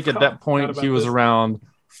I think at that point he was around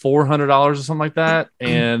 $400 or something like that.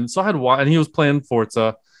 And so and he was playing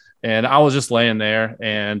Forza, and I was just laying there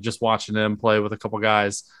and just watching him play with a couple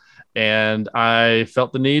guys. And I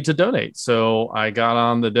felt the need to donate. So I got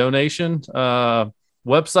on the donation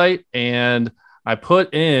website, and I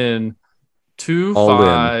put in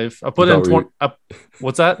 2.5. I put in 20.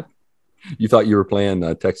 What's that? You thought you were playing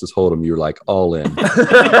Texas Hold'em. You were like all in.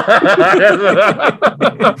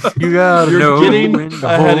 You're getting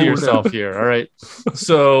ahead of yourself here. All right.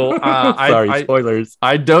 So spoilers.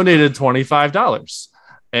 I donated $25.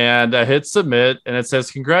 And I hit submit, and it says,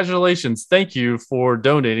 "Congratulations, thank you for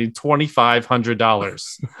donating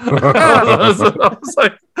 $2,500." I was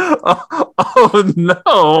like, "Oh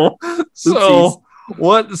no!" So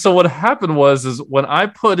what happened was when I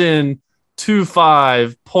put in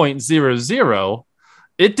 25.00,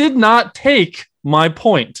 it did not take my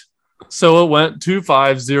point, so it went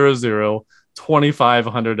 2500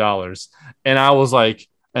 $2,500, and I was like,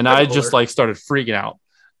 I just like started freaking out,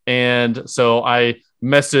 and so I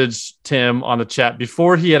messaged Tim on the chat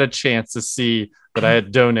before he had a chance to see that I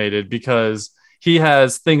had donated, because he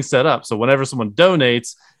has things set up. So whenever someone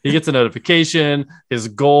donates, he gets a notification. His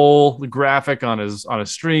goal, the graphic on his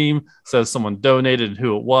stream says someone donated and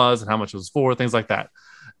who it was and how much it was for, things like that.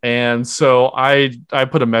 And so I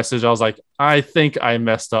put a message. I was like, I think I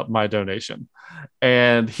messed up my donation.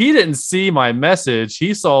 And he didn't see my message.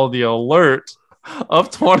 He saw the alert of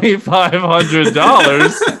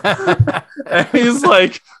 $2,500. And he's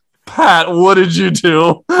like, "Pat, what did you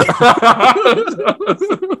do?"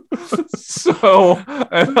 So,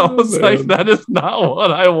 and I was like, that is not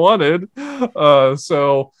what I wanted.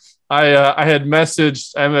 So I had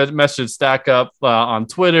messaged Stack Up on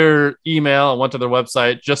Twitter, email, I went to their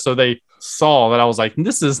website just so they saw that I was like,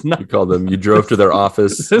 this is not. You called them, you drove to their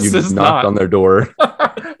office, you knocked on their door.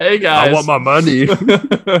 Hey guys, I want my money.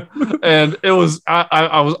 And it was,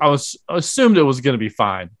 I assumed it was going to be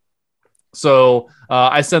fine. So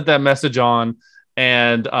I sent that message on,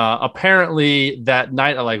 and apparently that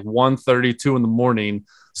night at like 1:32 in the morning,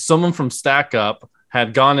 someone from Stack Up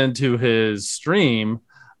had gone into his stream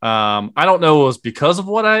I don't know if it was because of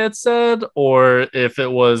what I had said or if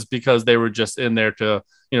it was because they were just in there to,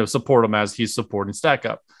 support him as he's supporting Stack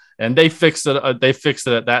Up. And they fixed it. They fixed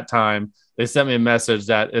it at that time. They sent me a message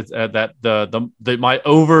that it's that my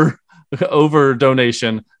over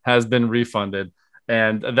donation has been refunded,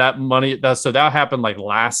 and that money that happened like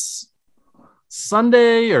last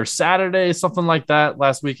Sunday or Saturday, something like that,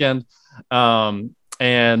 last weekend. And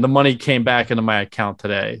the money came back into my account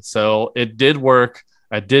today, so it did work.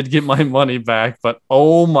 I did get my money back, but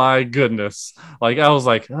oh my goodness. Like I was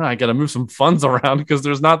like, I got to move some funds around because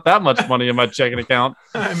there's not that much money in my checking account.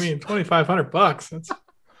 I mean, $2,500. That's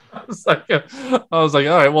I was like,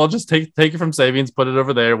 all right, well, just take it from savings, put it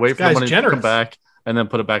over there, wait for the money to come back, and then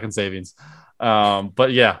put it back in savings.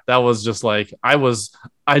 But yeah, that was just like I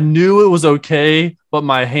knew it was okay, but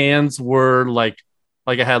my hands were like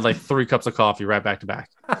I had like 3 cups of coffee right back to back.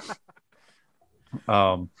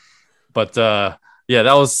 Yeah,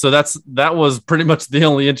 that was pretty much the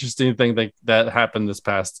only interesting thing that happened this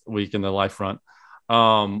past week in the life front.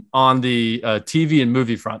 On the TV and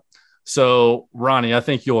movie front. So Ronnie, I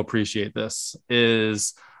think you'll appreciate this.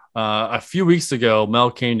 Is a few weeks ago,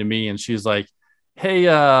 Mel came to me and she's like, "Hey,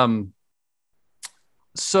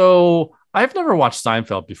 so I've never watched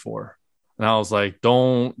Seinfeld before," and I was like,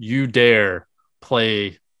 "Don't you dare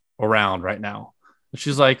play around right now." And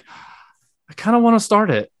she's like, "I kind of want to start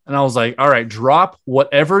it," and I was like, "All right, drop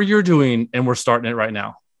whatever you're doing, and we're starting it right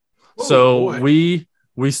now." Oh, so boy.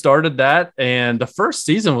 We started that, and the first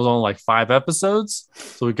season was only like 5 episodes.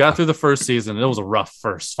 So we got through the first season. And it was a rough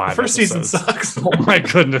first 5 episodes. Season sucks. Oh my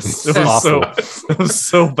goodness. It was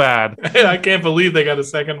so bad. I can't believe they got a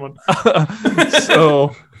second one.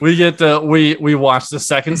 So we watched the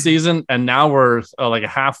second season, and now we're like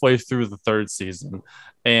halfway through the third season.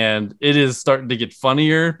 And it is starting to get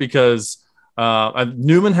funnier because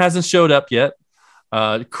Newman hasn't showed up yet.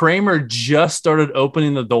 Kramer just started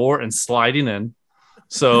opening the door and sliding in.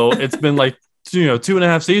 So it's been like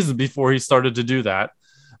 2.5 seasons before he started to do that.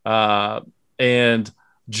 And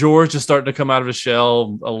George is starting to come out of his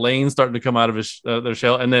shell. Elaine's starting to come out of their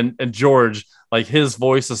shell. And George, like his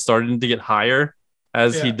voice is starting to get higher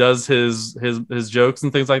as he does his jokes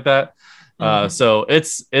and things like that. So it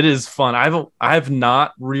is fun. I have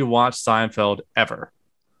not rewatched Seinfeld ever.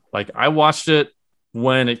 Like I watched it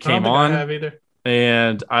when it came on. I have either.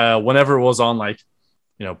 And whenever it was on, like,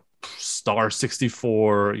 Star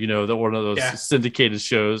 64, one of those syndicated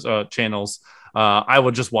shows, channels, I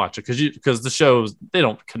would just watch it because the shows, they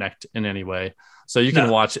don't connect in any way. So you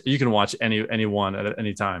can watch any one at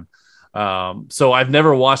any time. So I've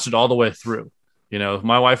never watched it all the way through.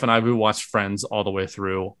 My wife and we watched Friends all the way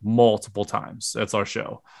through multiple times. That's our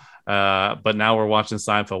show. But now we're watching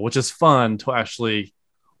Seinfeld, which is fun to actually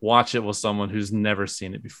watch it with someone who's never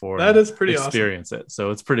seen it before. That is pretty experience awesome. It.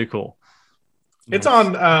 So it's pretty cool. It's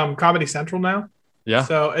on Comedy Central now. Yeah.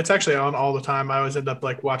 So it's actually on all the time. I always end up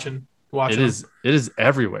like watching. It is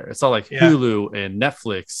everywhere. It's all like Hulu and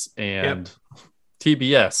Netflix and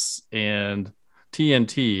TBS and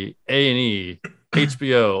TNT, A&E,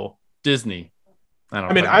 HBO, Disney.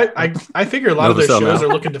 I figure a lot of their shows are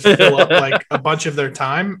looking to fill up like a bunch of their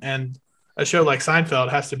time, and a show like Seinfeld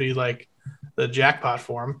has to be like the jackpot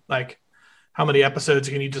for them. Like, how many episodes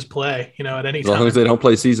can you just play? At any time. As long as they don't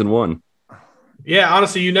play season 1. Yeah,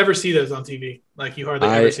 honestly, you never see those on TV. Like, you hardly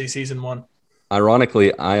ever see season 1.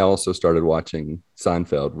 Ironically, I also started watching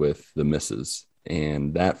Seinfeld with the missus,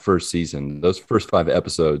 and that first season, those first 5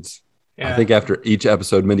 episodes, I think after each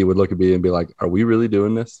episode, Mindy would look at me and be like, "Are we really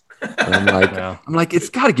doing this?" And I'm like, it's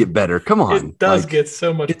got to get better. Come on, it does get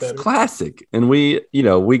so much better. It's classic, and we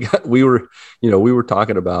were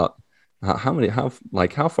talking about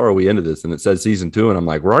how far are we into this, and it says season 2, and I'm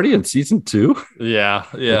like, we're already in season 2. Yeah.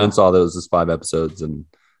 And then saw those as 5 episodes, and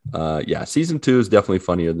season 2 is definitely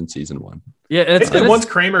funnier than season 1. Yeah, and once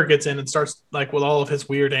Kramer gets in and starts like with all of his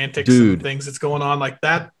weird antics and things that's going on, like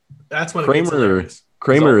that's when it gets hilarious.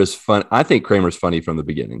 Kramer is fun. I think Kramer's funny from the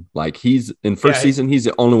beginning. Like he's in first season, he's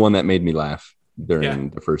the only one that made me laugh during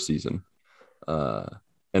the first season.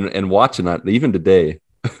 And watching that even today,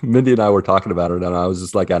 Mindy and I were talking about it, and I was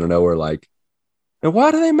just like out of nowhere, like, and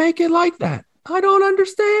why do they make it like that? I don't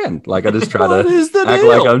understand. Like I just try to act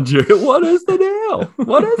like I'm Jerry. What is the deal?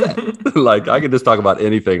 What is it? Like I can just talk about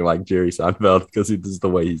anything like Jerry Seinfeld because the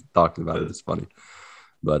way he talked about it is funny.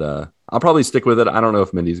 But I'll probably stick with it. I don't know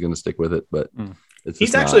if Mindy's going to stick with it, but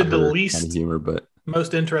he's actually the least kind of humor, but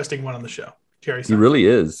most interesting one on the show. Jerry Seinfeld. He really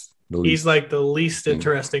is. He's like the least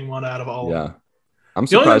interesting one out of all of them. I'm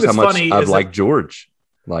surprised how much I've liked George.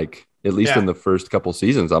 Like at least in the first couple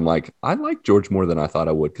seasons, I'm like, I like George more than I thought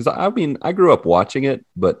I would. Because I mean, I grew up watching it,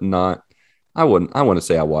 but not I wouldn't. I want to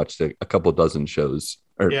say I watched a couple dozen shows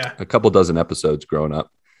or a couple dozen episodes growing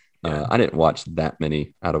up. I didn't watch that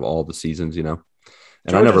many out of all the seasons, and George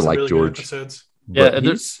I never liked really George. Yeah,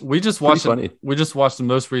 we just watched it. We just watched the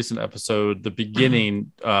most recent episode. The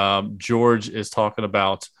beginning, George is talking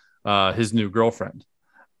about his new girlfriend,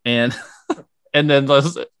 and then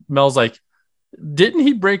Mel's like, "Didn't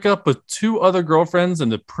he break up with 2 other girlfriends in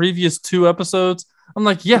the previous 2 episodes?" I'm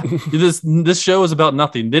like, "Yeah, this show is about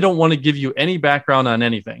nothing. They don't want to give you any background on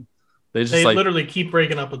anything. They literally keep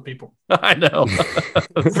breaking up with people." I know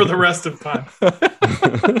for the rest of time.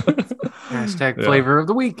 Hashtag flavor of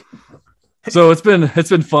the week. So it's been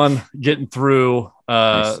fun getting through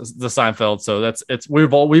the Seinfeld. So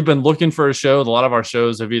we've been looking for a show. A lot of our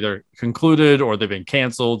shows have either concluded or they've been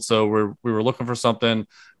canceled. So we were looking for something,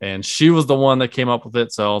 and she was the one that came up with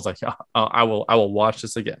it. So I was like, I will watch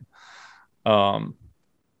this again. I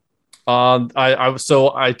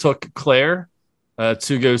took Claire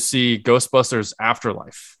to go see Ghostbusters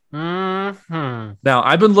Afterlife. Mm-hmm. Now,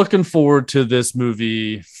 I've been looking forward to this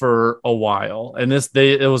movie for a while, and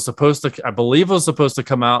it was supposed to, I believe it was supposed to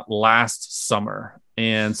come out last summer,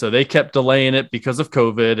 and so they kept delaying it because of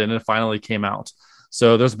COVID, and it finally came out.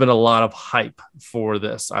 So there's been a lot of hype for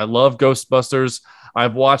this. I love Ghostbusters.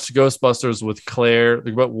 I've watched Ghostbusters with Claire,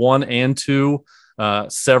 1 and 2,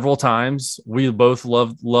 several times. We both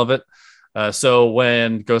love it. So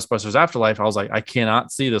when Ghostbusters Afterlife, I was like, I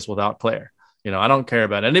cannot see this without Claire. I don't care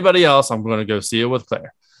about anybody else. I'm going to go see it with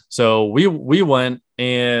Claire. So we went,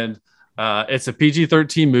 and it's a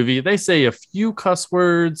PG-13 movie. They say a few cuss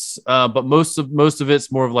words, but most of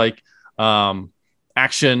it's more of like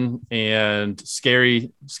action and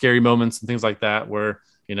scary moments and things like that. Where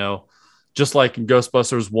just like in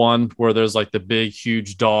Ghostbusters 1, where there's like the big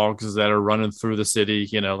huge dogs that are running through the city.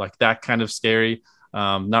 Like that kind of scary.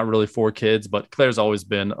 Not really for kids, but Claire's always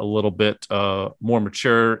been a little bit more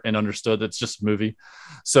mature and understood it's just a movie.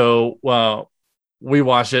 So we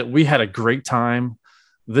watched it. We had a great time.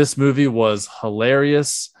 This movie was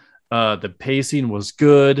hilarious. The pacing was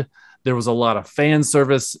good. There was a lot of fan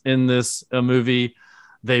service in this movie.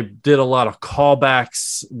 They did a lot of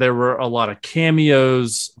callbacks. There were a lot of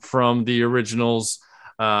cameos from the originals.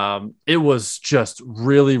 It was just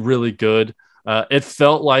really, really good. It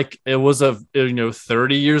felt like it was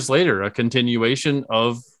 30 years later, a continuation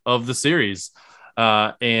of the series.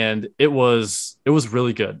 And it was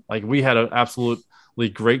really good. Like, we had an absolutely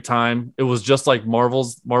great time. It was just like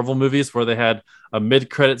Marvel movies, where they had a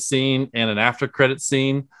mid-credit scene and an after-credit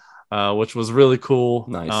scene, which was really cool.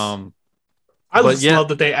 Nice. I just love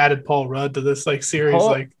that they added Paul Rudd to this series.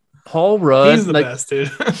 Paul Rudd, he's the best, dude.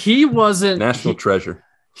 He wasn't national treasure.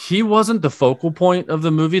 He wasn't the focal point of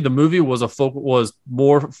the movie. The movie was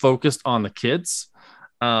more focused on the kids,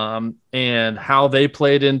 and how they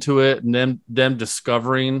played into it, and them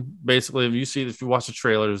discovering, basically, if you watch the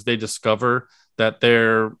trailers, they discover that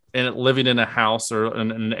they're living in a house or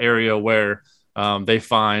in an area where they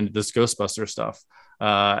find this Ghostbuster stuff.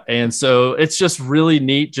 And so it's just really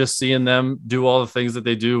neat just seeing them do all the things that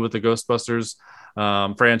they do with the Ghostbusters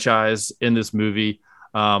franchise in this movie.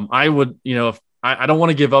 I would, I don't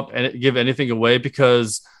want to give anything away,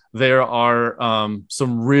 because there are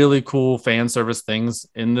some really cool fan service things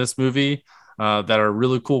in this movie that are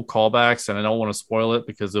really cool callbacks, and I don't want to spoil it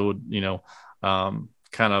because it would,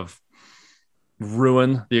 kind of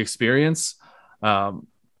ruin the experience.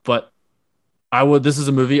 But this is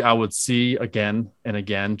a movie I would see again and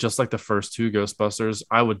again, just like the first 2 Ghostbusters.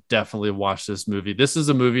 I would definitely watch this movie. This is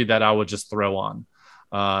a movie that I would just throw on,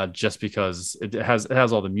 just because it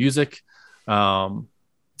has all the music. It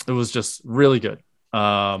was just really good.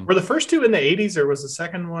 Were the first 2 in the 80s, or was the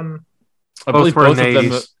second one? I believe both of them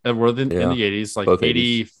were in the 80s, like both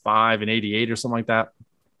 85 80s. And 88 or something like that.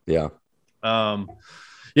 Yeah.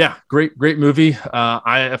 Yeah, great movie. If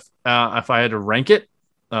I had to rank it,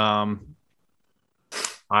 I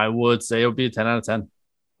would say it would be a 10 out of 10.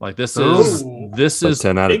 Like, this is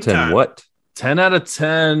 10 out of 10. Time. What? 10 out of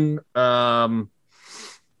 10 Ecto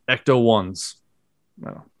 1s.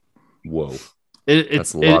 No. Whoa.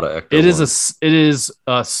 That's a lot of Ecto. It is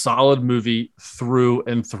a solid movie through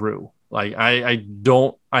and through. Like, I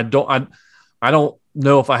don't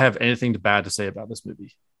know if I have anything bad to say about this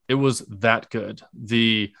movie. It was that good.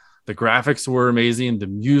 The graphics were amazing. The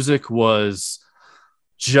music was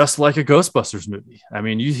just like a Ghostbusters movie. I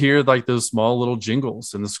mean, you hear like those small little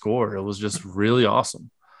jingles in the score. It was just really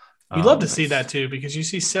awesome. You'd love to see that too, because you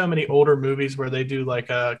see so many older movies where they do like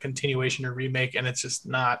a continuation or remake, and it's just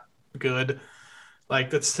not good. Like,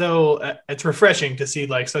 that's it's refreshing to see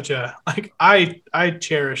like such a, like, I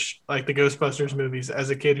cherish like the Ghostbusters movies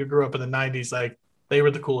as a kid who grew up in the 90s. Like, they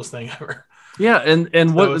were the coolest thing ever. Yeah, and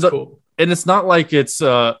So what it's cool. and it's not like it's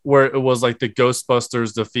where it was like the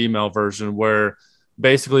Ghostbusters, the female version, where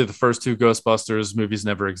basically the first two Ghostbusters movies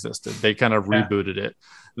never existed. They kind of rebooted it.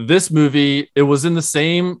 This movie, it was in the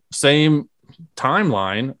same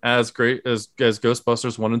timeline as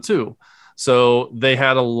Ghostbusters 1 and 2. So they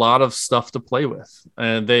had a lot of stuff to play with.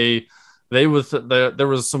 And there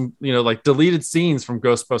was some, like deleted scenes from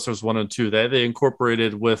Ghostbusters 1 and 2 that they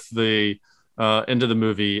incorporated with the into the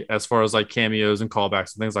movie as far as like cameos and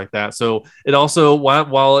callbacks and things like that. So it also,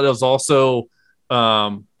 while it was also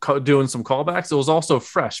doing some callbacks, it was also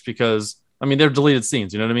fresh because they're deleted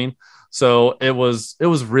scenes, you know what I mean? So it was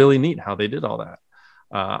really neat how they did all that.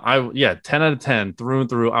 10 out of 10 through and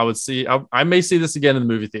through. I may see this again in the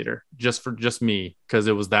movie theater just me, because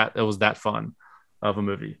it was that fun of a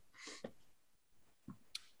movie.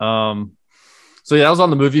 So yeah, that was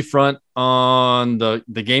on the movie front. On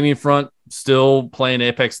the gaming front, still playing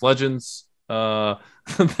Apex Legends. There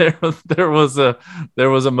was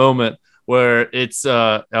a moment where it's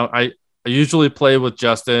I usually play with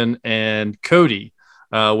Justin and Cody,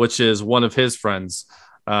 which is one of his friends.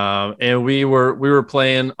 And we were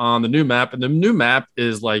playing on the new map, and the new map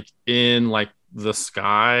is like in like the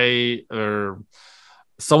sky, or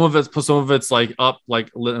some of it's like up like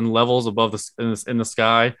in levels above in the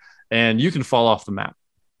sky, and you can fall off the map.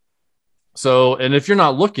 So, and if you're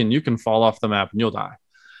not looking, you can fall off the map and you'll die.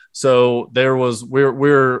 So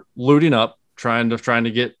we're looting up, trying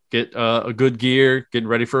to get a good gear, getting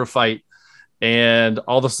ready for a fight. And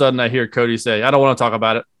all of a sudden I hear Cody say, "I don't want to talk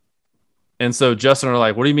about it." And so Justin are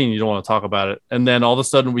like, "What do you mean you don't want to talk about it?" And then all of a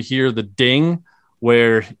sudden we hear the ding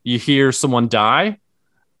where you hear someone die,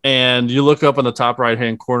 and you look up in the top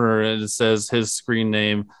right-hand corner and it says his screen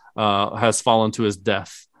name has fallen to his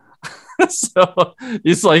death. So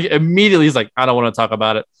he's like, immediately he's like, "I don't want to talk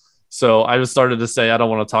about it." So I just started to say, "I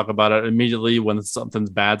don't want to talk about it" immediately when something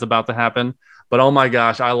bad's about to happen. But oh my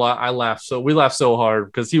gosh, I laughed. So we laughed so hard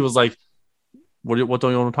because he was like, what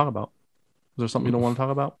don't you want to talk about? Is there something you don't want to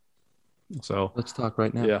talk about? So let's talk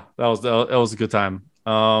right now. Yeah, that was a good time.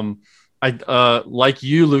 I like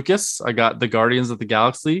you, Lucas, I got the Guardians of the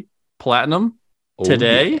Galaxy Platinum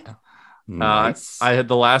today. Yeah. Nice. I had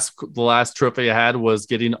the last trophy I had was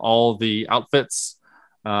getting all the outfits.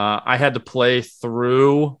 I had to play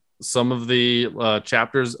through some of the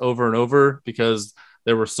chapters over and over because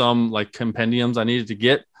there were some like compendiums I needed to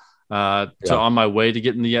get on my way to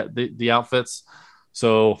getting the outfits.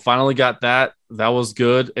 So finally got that. That was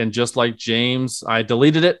good. And just like James, I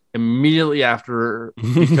deleted it immediately after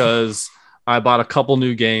because I bought a couple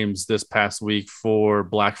new games this past week for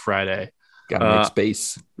Black Friday. Got to make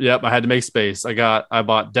space. Yep, I had to make space. I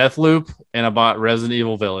bought Deathloop and I bought Resident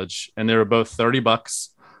Evil Village, and they were both $30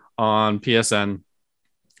 on PSN.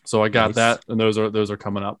 So I got that, and those are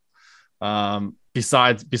coming up.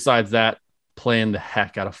 Besides that, playing the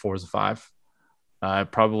heck out of Forza 5. I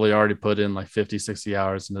probably already put in like 50, 60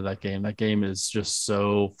 hours into that game. That game is just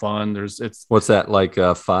so fun. What's that, like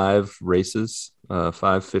 5 races, 5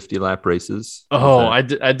 50-lap races? Oh, I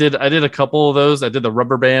did a couple of those. I did the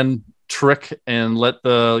rubber band trick and let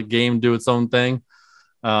the game do its own thing.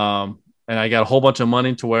 And I got a whole bunch of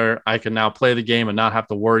money to where I can now play the game and not have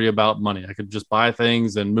to worry about money. I could just buy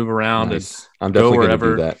things and move around and I'm definitely go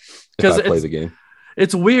wherever. Gonna do that if I play the game.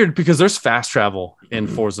 It's weird because there's fast travel in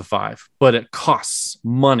Forza 5, but it costs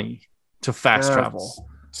money to fast travel.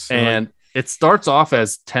 And it starts off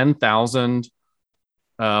as 10,000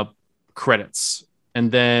 credits. And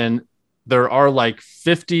then there are like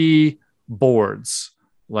 50 boards,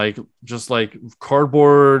 like just like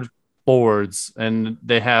cardboard boards, and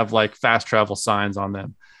they have like fast travel signs on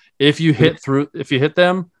them. If you hit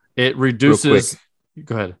them, it reduces.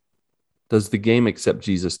 Go ahead. Does the game accept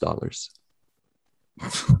Jesus dollars?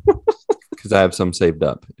 Because I have some saved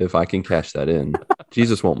up. If I can cash that in,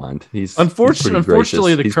 Jesus won't mind. He's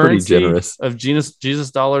unfortunately the currency of Jesus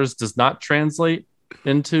dollars does not translate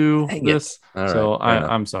into this. So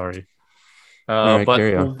I'm sorry. But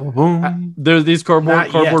there's these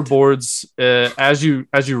cardboard boards. As you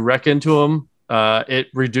wreck into them, it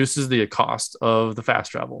reduces the cost of the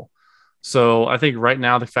fast travel. So I think right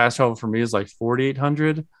now the fast travel for me is like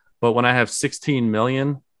 $4,800. But when I have $16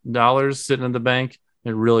 million sitting in the bank,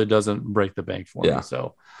 it really doesn't break the bank for me.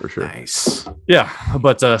 So for sure. Nice. Yeah,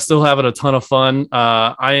 but still having a ton of fun.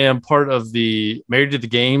 I am part of the Married to the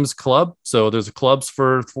Games club. So there's a clubs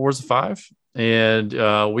for Forza 5.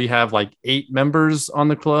 And we have like 8 members on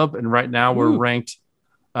the club. And right now we're ranked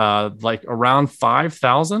like around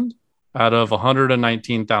 5,000 out of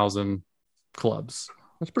 119,000 clubs.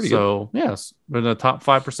 That's pretty good. So yes, we're in the top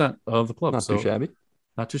 5% of the club. Not too shabby.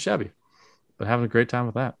 Not too shabby. But having a great time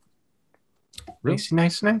with that. Really?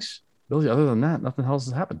 Nice. Really, other than that, nothing else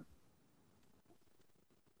has happened.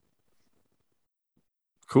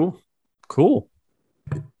 Cool. Do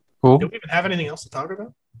we even have anything else to talk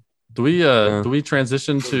about? Do we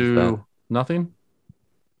transition to nothing?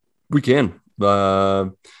 We can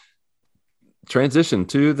transition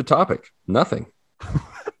to the topic. Nothing.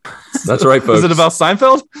 That's right, folks. Is it about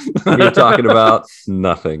Seinfeld? We're talking about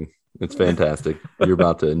nothing. It's fantastic. You're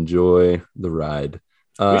about to enjoy the ride.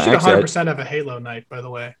 We should 100% have a Halo night, by the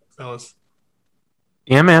way, fellas.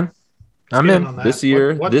 Yeah, man. I'm Get in. on that. This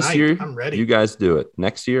year, What this night? year, I'm ready. you guys do it.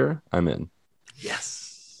 Next year, I'm in.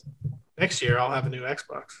 Yes. Next year, I'll have a new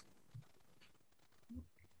Xbox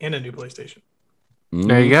and a new PlayStation.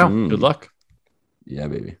 There you go. Mhm. Good luck. Yeah,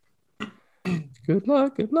 baby. Good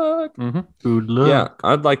luck. Good luck. Mm-hmm. Good luck. Yeah,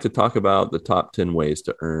 I'd like to talk about the top 10 ways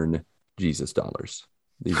to earn Jesus dollars.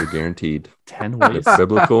 These are guaranteed. 10 They're ways.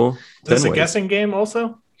 biblical. Is this 10 a ways. guessing game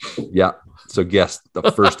also? Yeah. So guess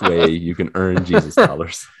the first way you can earn Jesus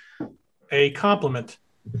dollars. A compliment.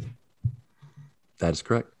 That is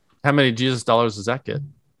correct. How many Jesus dollars does that get?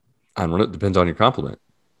 I don't know. It depends on your compliment.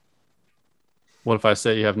 What if I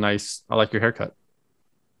say you have nice, I like your haircut?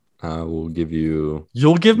 I will give you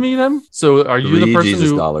You'll give me them? So are you the 3 person Jesus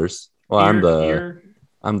who, dollars. Well, I'm the Here.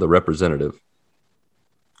 representative.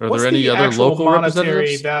 are What's there any the other actual local monetary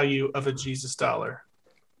representatives? value of a Jesus dollar?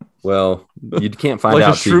 Well, you can't find Like a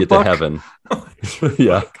out till you shroot get to buck? heaven.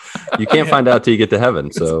 Yeah, you can't find out till you get to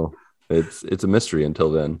heaven. So it's a mystery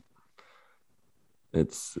until then.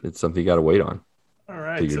 It's something you got to wait on. All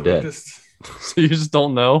right. Till you're So dead. So you just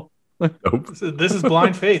don't know? Nope. this is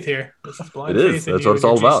blind faith here. This is blind It faith. is. in That's you what and it's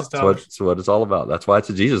your all about. Jesus dollars. That's what it's all about. That's why it's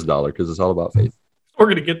a Jesus dollar, because it's all about faith. We're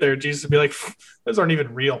gonna get there. Jesus will be like, those aren't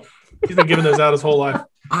even real. He's been giving those out his whole life.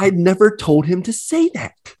 I never told him to say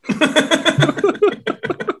that.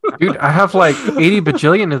 Dude, I have like 80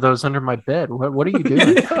 bajillion of those under my bed. What are you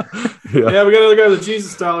doing? Yeah. Yeah, we gotta go to the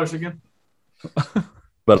Jesus dollars again.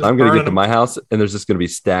 But Just I'm going to burning get to them. my house, and there's just going to be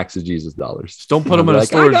stacks of Jesus dollars. Just don't put And them I'll in be a like,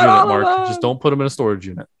 storage "I got unit, all of Mark. them." Just don't put them in a storage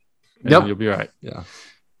unit. And Yep. You'll be all right. Yeah.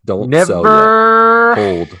 Don't sell yet.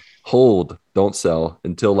 Never. Hold. Don't sell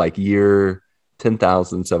until like year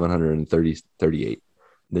 10,738.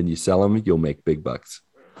 Then you sell them, you'll make big bucks.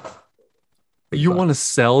 You want to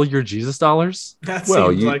sell your Jesus dollars? That Well,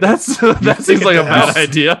 seems you- like That seems like a bad house.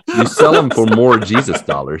 idea. You sell them for more Jesus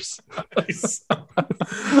dollars.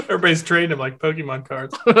 everybody's trading them like Pokemon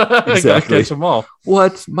cards. Exactly. Catch them all.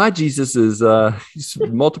 What? My Jesus is he's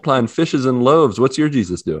multiplying fishes and loaves. What's your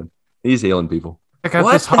Jesus doing? He's healing people. I got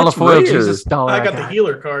What? this That's holofoil rare. Jesus dollar. I got the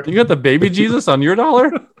healer card. You got the baby Jesus on your dollar?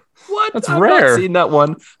 What? That's I've rare. Not seen that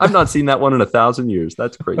one. I've not seen that one in 1,000 years.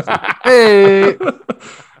 That's crazy. Hey,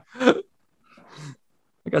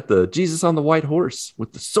 I got the Jesus on the white horse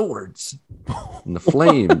with the swords and the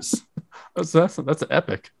flames. That's an epic. That's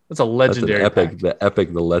a That's an legendary epic. pack. The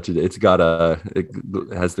epic, the legend. It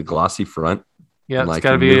has the glossy front. yeah, and, it's like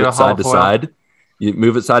got to you be move a it side to holofoil. side. You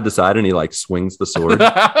move it side to side, and he like swings the sword.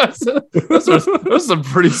 those are some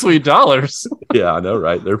pretty sweet dollars. Yeah, I know,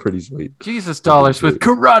 right? They're pretty sweet. Jesus dollars with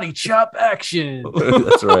karate chop action.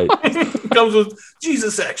 That's right. Comes with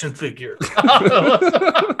Jesus action figure.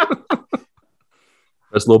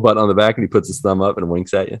 There's a little button on the back, and he puts his thumb up and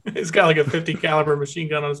winks at you. He's got like a 50 caliber machine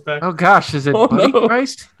gun on his back. Oh gosh, is it Oh, Buddy no.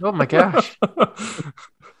 Christ? Oh my gosh.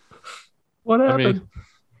 What I happened?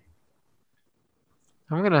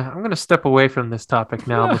 mean, I'm gonna step away from this topic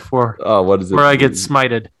now before What is it? I get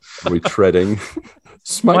smited. Are we treading? Smite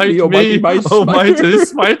Smite me, oh mighty, me, mighty oh mighty smiter.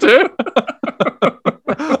 smiter.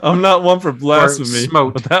 I'm not one for blasphemy,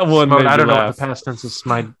 smote. but that one Smote. made I don't me know what laugh. the past tense of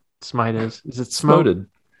smite is. Is it smote? Smoted.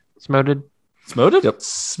 Smoted? Smoted? Yep.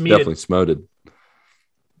 Smeated. Definitely smoted.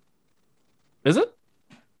 Is it?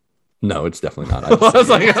 No, it's definitely not. I was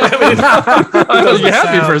like, I was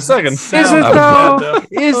happy for a second. Is it Sounds though? bad,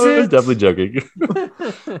 Is I was it? definitely joking.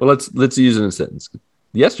 Well, let's use it in a sentence.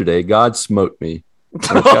 Yesterday, God smote me. It's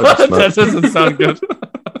gotta be smote. That doesn't sound good.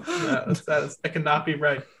 That cannot be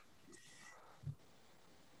right.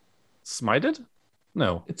 Smited?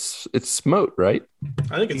 No. It's smote, right?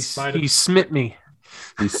 I think it's He smited. smit me.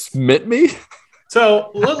 He smit me.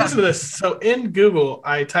 So listen to this. So in Google,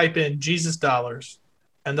 I type in Jesus dollars,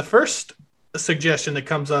 and the first suggestion that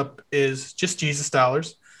comes up is just Jesus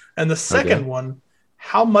dollars, and the second one,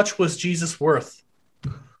 how much was Jesus worth?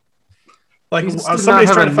 Like Jesus did somebody's not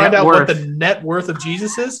have trying a to find net out what worth. the net worth of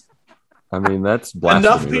Jesus is. I mean, that's blasphemy.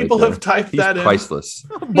 Enough people right have typed He's that in. priceless.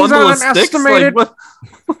 Bundle on of an sticks? estimated- Like,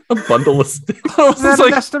 A bundle of sticks. what? Is that It's an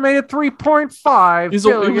like, estimated $3.5 He's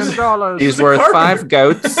billion dollars? He's a worth carpenter. 5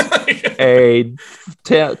 goats,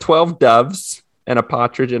 12 doves, and a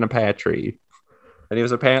partridge in a pear tree. And he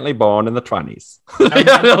was apparently born in the 20s.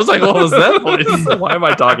 Yeah, I was like, what was that voice? Why am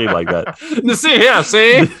I talking like that? See, yeah,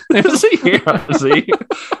 see? See?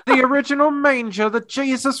 The original manger that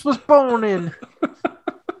Jesus was born in.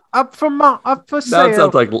 Up for sale. That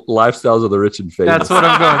sounds like Lifestyles of the Rich and Famous. That's what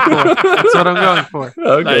I'm going for. That's what I'm going for.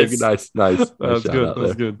 Okay, Nice. nice. That's shout good. out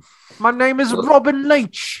That's there. good. My name is Robin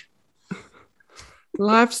Leach.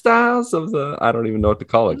 Lifestyles of the, I don't even know what to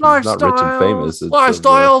call it. It's not rich and famous. It's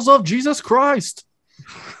Lifestyles of Jesus Christ.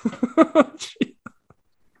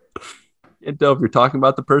 Can't tell if you're talking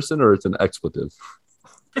about the person or it's an expletive.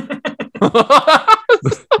 The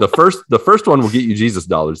first one will get you Jesus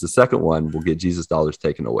dollars. The second one will get Jesus dollars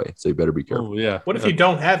taken away. So you better be careful. Oh, yeah. What if you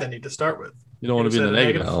don't have any to start with? You don't want to be in the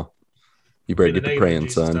negative. Well, you better get to praying,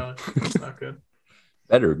 son. It's not good.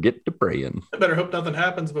 Better get to praying. I better hope nothing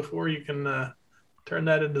happens before you can turn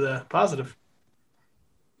that into the positive.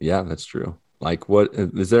 Yeah, that's true. Like, what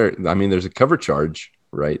is there? I mean, there's a cover charge,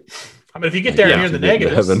 right? I mean, if you get there and you're in the To get into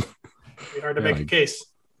negatives, heaven. it'd be hard to make a case.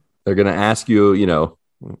 They're going to ask you,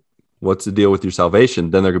 what's the deal with your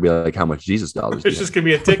salvation? Then they're going to be like, how much Jesus dollars? It's just going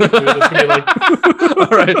to be a ticket. Dude. It's going to be like, All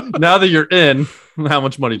right. Now that you're in, how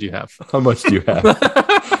much money do you have? How much do you have?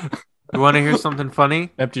 You want to hear something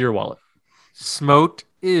funny? Empty your wallet. Smote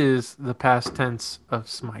is the past tense of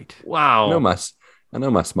smite. Wow. I know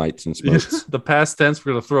my smites and smotes. The past tense,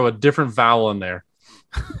 we're going to throw a different vowel in there.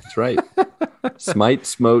 That's right. Smite,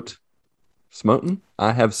 smote, smoten.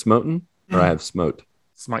 I have smoten, or I have smote.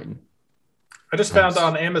 Smiting. I just found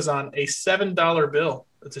on Amazon a $7 bill.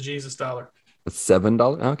 That's a Jesus dollar. A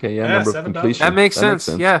 $7. Okay, yeah. Yeah, Number of $7. completion. That makes sense.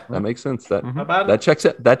 Yeah. that makes sense. That Mhm. How about that it? checks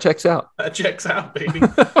it. That checks out. That checks out, baby.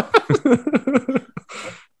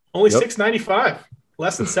 Only Yep. $6.95.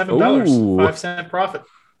 Less than $7. Ooh. 5-cent profit.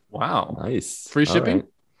 Wow. Nice. Free All shipping?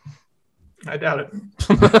 I doubt it.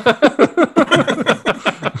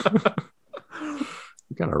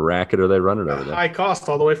 What kind of racket are they running over there? High cost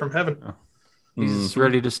all the way from heaven. He's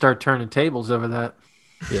ready to start turning tables over that.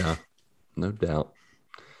 Yeah, no doubt.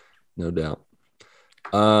 No doubt.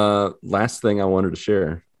 Last thing I wanted to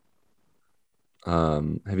share.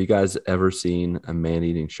 Have you guys ever seen a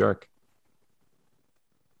man-eating shark?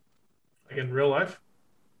 Like in real life.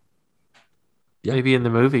 Yeah. Maybe in the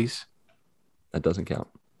movies. That doesn't count.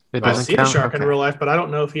 It I've doesn't seen count. a shark in Okay. real life, but I don't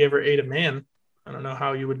know if he ever ate a man. I don't know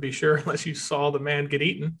how you would be sure unless you saw the man get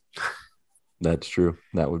eaten. That's true.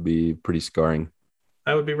 That would be pretty scarring.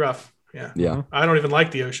 That would be rough. Yeah. Yeah, I don't even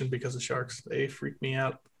like the ocean because of sharks. They freak me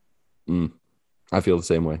out. I feel the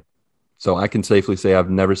same way. So I can safely say I've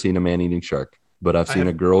never seen a man-eating shark, but I've I seen a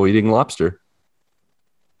have- girl eating lobster.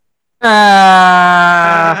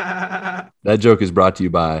 Ah. That joke is brought to you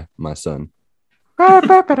by my son.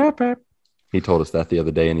 He told us that the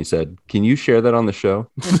other day, and he said, "Can you share that on the show?"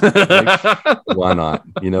 Why not?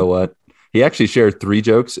 You know what? He actually shared 3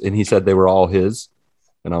 jokes, and he said they were all his.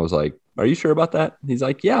 And I was like, "Are you sure about that?" He's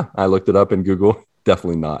like, "Yeah." I looked it up in Google.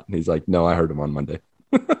 Definitely not. And he's like, "No, I heard him on Monday."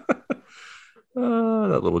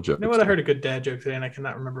 That little joke. You know what? I heard a good dad joke today, and I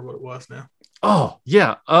cannot remember what it was now. Oh,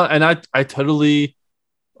 yeah. And I totally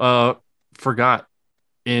forgot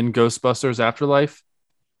in Ghostbusters Afterlife,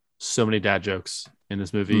 so many dad jokes in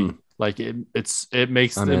this movie. Like it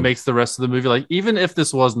makes the rest of the movie, like, even if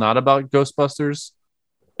this was not about Ghostbusters,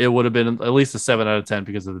 it would have been at least a 7 out of 10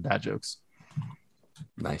 because of the dad jokes.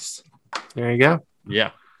 Nice. There you go.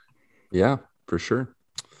 Yeah. Yeah, for sure.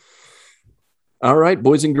 All right,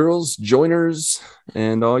 boys and girls, joiners,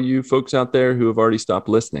 and all you folks out there who have already stopped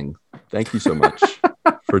listening, thank you so much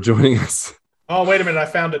for joining us. Oh, wait a minute. I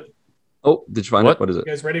found it. Oh, did you find What? it? What is it?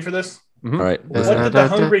 You guys ready for this? All right. What did the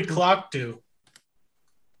hungry clock do?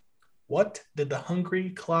 What did the hungry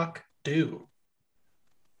clock do?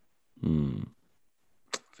 I feel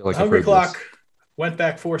like The I've hungry heard clock this. went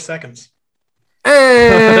back 4 seconds.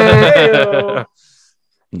 Hey! Hey-o.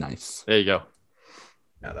 Nice. There you go.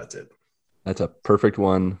 Now that's it. That's a perfect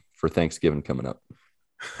one for Thanksgiving coming up.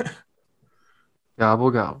 Gobble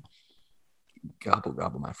gobble. Gobble,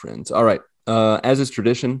 gobble, my friends. All right. As is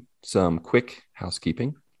tradition, some quick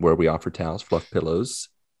housekeeping where we offer towels, fluff pillows,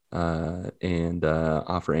 and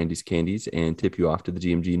offer Andy's candies and tip you off to the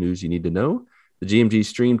GMG news you need to know. The GMG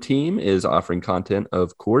stream team is offering content,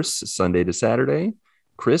 of course, Sunday to Saturday.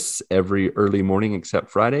 Chris, every early morning except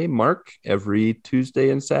Friday. Mark, every Tuesday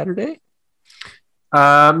and Saturday.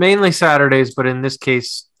 Mainly Saturdays, but in this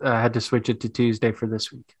case, I had to switch it to Tuesday for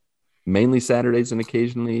this week. Mainly Saturdays and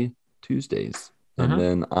occasionally Tuesdays. And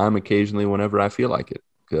then I'm occasionally whenever I feel like it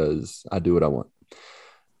because I do what I want.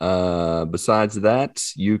 Besides that,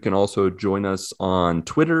 you can also join us on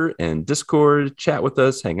Twitter and Discord, chat with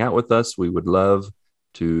us, hang out with us. We would love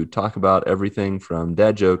to talk about everything from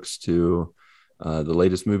dad jokes to the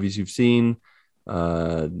latest movies you've seen,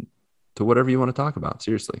 to whatever you want to talk about.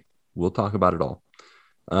 Seriously, we'll talk about it all.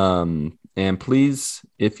 And please,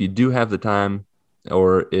 if you do have the time,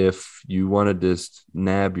 or if you want to just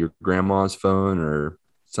nab your grandma's phone or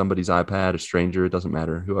somebody's iPad, a stranger, it doesn't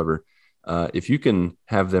matter, whoever, if you can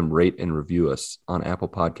have them rate and review us on Apple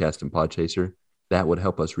Podcast and Podchaser, that would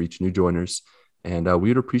help us reach new joiners. And we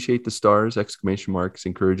would appreciate the stars, exclamation marks,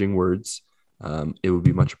 encouraging words. It would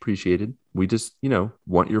be much appreciated. We just,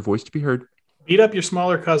 want your voice to be heard. Beat up your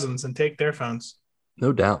smaller cousins and take their phones.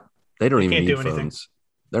 No doubt. They don't even need anything. phones.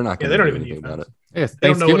 They're not going to do anything about it. Yeah,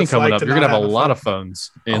 Thanksgiving coming up. You're going to have a lot of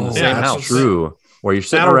phones in the same house. That's true. Where you're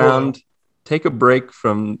sitting around, take a break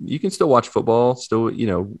from, you can still watch football, still,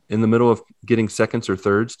 in the middle of getting seconds or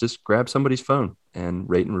thirds, just grab somebody's phone and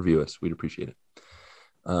rate and review us. We'd appreciate it.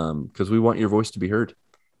 Because we want your voice to be heard.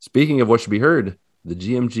 Speaking of what should be heard, the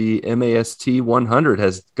GMG MAST 100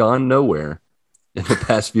 has gone nowhere in the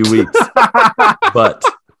past few weeks. But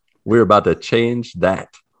we're about to change that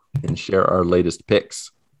and share our latest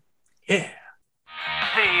picks. Yeah.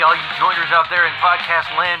 Hey, all you joiners out there in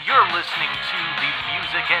podcast land, you're listening to the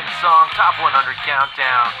Music and Song Top 100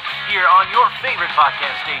 Countdown here on your favorite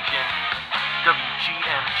podcast station,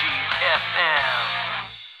 WGMG-FM.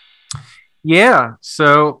 Yeah,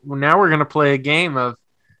 so now we're going to play a game of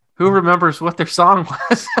who remembers what their song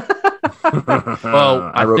was.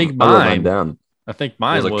 Well, I think mine was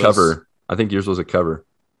a cover. I think yours was a cover.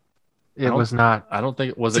 It was not. I don't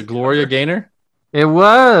think, was it Gloria Gaynor? It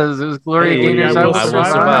was Gloria Gaynor's I Will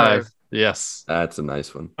Survive. Yes. That's a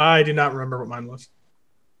nice one. I do not remember what mine was.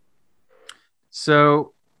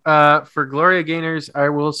 So for Gloria Gaynor's I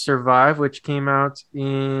Will Survive, which came out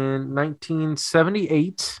in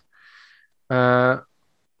 1978,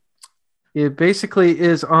 it basically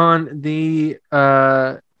is on the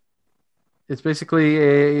it's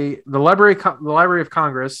basically the Library of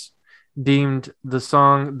Congress deemed the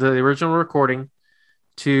song, the original recording,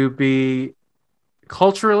 to be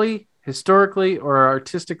culturally, historically, or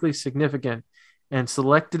artistically significant, and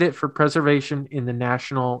selected it for preservation in the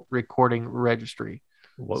National Recording Registry.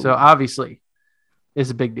 Whoa. So obviously, it's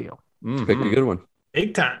a big deal. Mm-hmm. Pick a good one.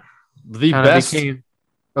 Big time. The best.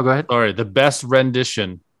 Oh, go ahead. Sorry, the best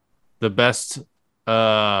rendition, the best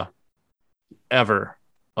ever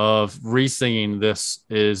of re-singing this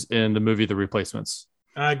is in the movie The Replacements.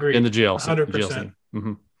 I agree. In the jail. 100%.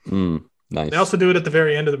 Mm-hmm. Nice. They also do it at the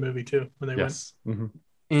very end of the movie too when they win. Mm-hmm.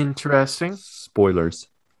 Interesting. Spoilers.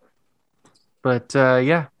 But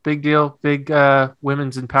yeah, big deal, big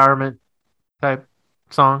women's empowerment type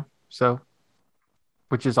song. So,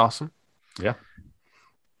 which is awesome. Yeah.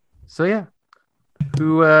 So yeah,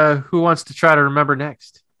 who wants to try to remember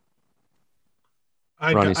next?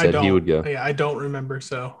 Ronnie said he would go. Yeah, I don't remember,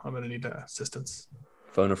 so I'm gonna need assistance.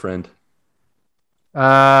 Phone a friend.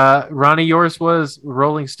 Ronnie, yours was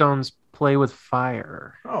Rolling Stones' "Play with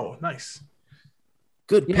Fire." Oh, nice.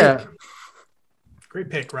 Good pick. Yeah. Great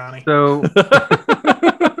pick, Ronnie. So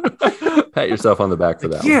pat yourself on the back for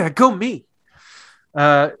that. Yeah, go me.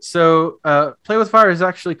 So "Play with Fire" is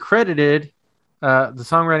actually credited. The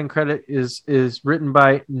songwriting credit is written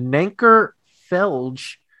by Nanker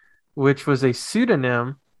Felge, which was a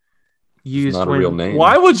pseudonym used. Not a real name.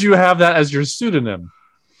 Why would you have that as your pseudonym?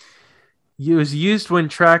 It was used when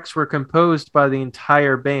tracks were composed by the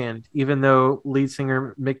entire band, even though lead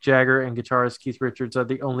singer Mick Jagger and guitarist Keith Richards are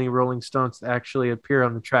the only Rolling Stones to actually appear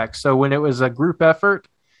on the track. So when it was a group effort,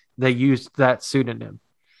 they used that pseudonym.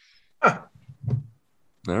 All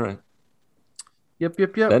right. Yep.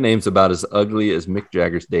 That name's about as ugly as Mick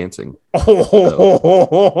Jagger's dancing. And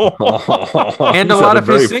a lot of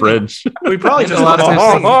his singing. French. We probably just a lot of his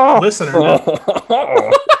listener.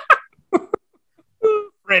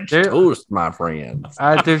 French toast, my friend.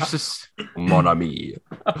 There's just Mon ami.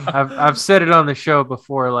 I've said it on the show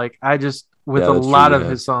before. Like I just with a lot of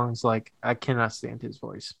his songs, like I cannot stand his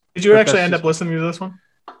voice. Did you actually end up listening to this one?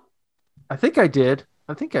 I think I did.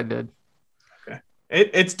 Okay.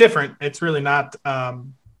 It's different. It's really not.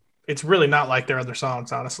 It's really not like their other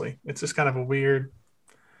songs. Honestly, it's just kind of a weird.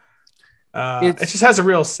 It just has a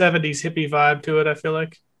real 70s hippie vibe to it. I feel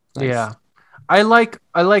like. Nice. Yeah. I like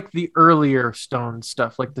the earlier Stone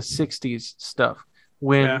stuff, like the 60s stuff,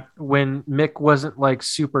 when Mick wasn't like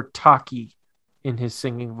super talky in his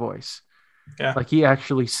singing voice. Yeah. Like he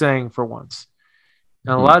actually sang for once.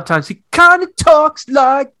 And a lot of times he kind of talks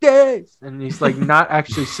like this, and he's like not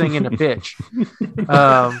actually singing a pitch.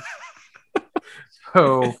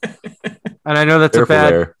 So, and I know that's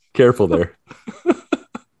Careful there.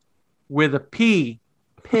 With a P,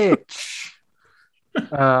 pitch.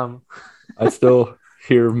 I still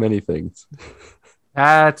hear many things.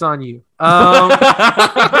 That's on you.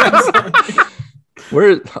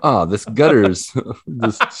 This gutter's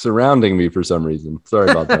just surrounding me for some reason. Sorry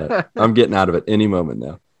about that. I'm getting out of it any moment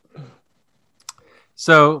now.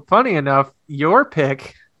 So funny enough, your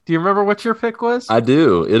pick. Do you remember what your pick was? I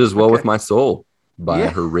do. It is Well Okay. With My Soul by Yeah.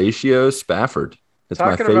 Horatio Spafford. It's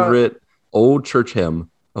Talking my about- favorite old church hymn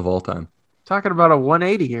of all time. Talking about a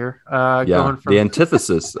 180 here. Yeah, Going from the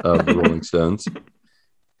antithesis of the Rolling Stones.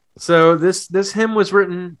 So this hymn was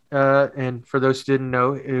written, and for those who didn't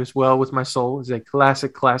know, it was Well With My Soul. It's a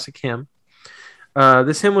classic hymn.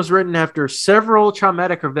 This hymn was written after several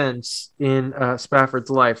traumatic events in Spafford's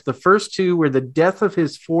life. The first two were the death of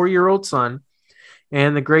his 4-year-old son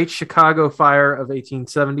and the Great Chicago Fire of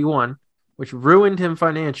 1871, which ruined him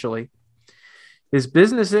financially. His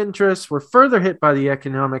business interests were further hit by the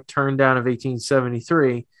economic turndown of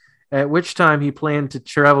 1873, at which time he planned to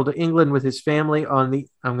travel to England with his family on the,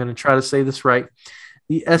 I'm going to try to say this right,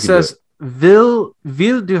 the SS Ville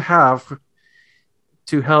du Havre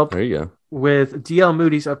to help There you go. with D.L.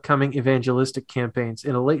 Moody's upcoming evangelistic campaigns.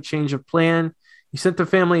 In a late change of plan, he sent the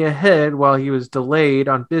family ahead while he was delayed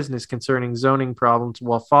on business concerning zoning problems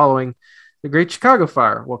while following the Great Chicago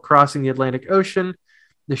Fire. While crossing the Atlantic Ocean,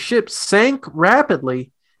 the ship sank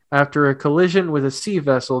rapidly after a collision with a sea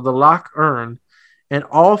vessel, the Loch Earn, and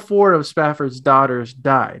all 4 of Spafford's daughters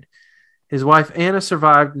died. His wife Anna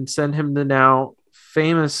survived and sent him the now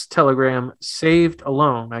famous telegram, "Saved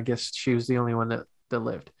alone." I guess she was the only one that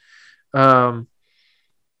lived.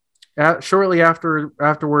 Shortly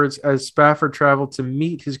afterwards, as Spafford traveled to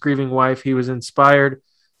meet his grieving wife, he was inspired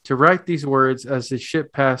to write these words as the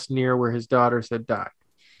ship passed near where his daughters had died.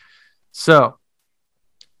 So,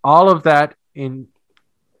 all of that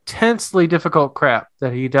intensely difficult crap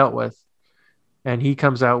that he dealt with, and he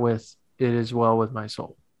comes out with, "It is well with my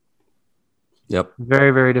soul." Yep. Very,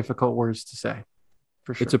 very difficult words to say,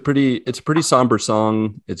 for sure. It's a pretty somber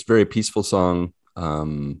song. It's a very peaceful song.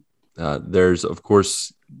 There's of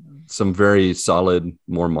course some very solid,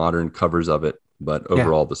 more modern covers of it, but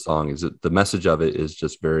overall the song the message of it is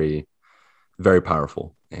just very, very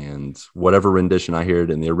powerful. And whatever rendition I hear it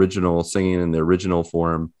in the original, singing in the original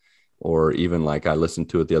form, or even like I listened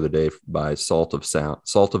to it the other day by Salt of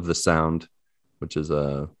the Sound, which is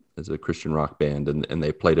a Christian rock band, and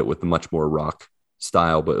they played it with a much more rock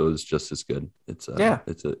style, but it was just as good. It's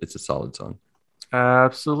a solid song.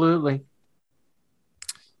 Absolutely.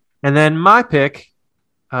 And then my pick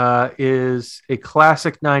is a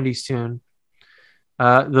classic 90s tune,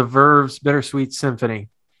 The Verve's Bittersweet Symphony.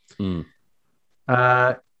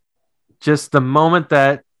 Just the moment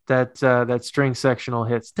that string sectional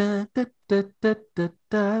hits. And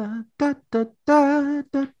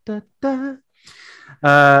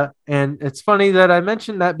it's funny that I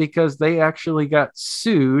mentioned that because they actually got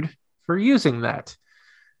sued for using that,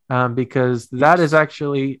 because that is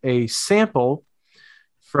actually a sample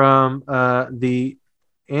from the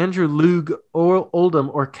Andrew Loog Oldham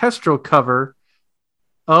orchestral cover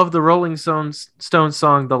of the Rolling Stones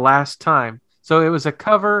song "The Last Time." So it was a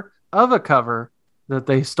cover of a cover that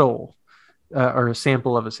they stole, or a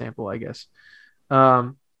sample of a sample, I guess.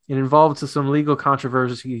 It involved some legal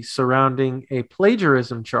controversy surrounding a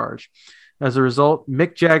plagiarism charge. As a result,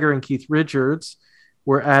 Mick Jagger and Keith Richards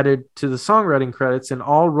were added to the songwriting credits, and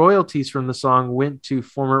all royalties from the song went to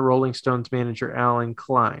former Rolling Stones manager Alan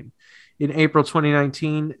Klein. In April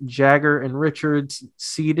 2019, Jagger and Richards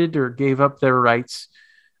ceded or gave up their rights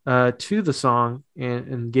to the song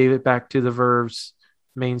and gave it back to the Verve's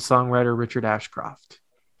main songwriter, Richard Ashcroft.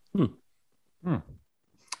 They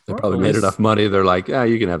probably made enough money. They're like,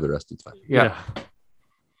 you can have the rest. It's fine. Yeah.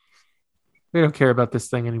 We don't care about this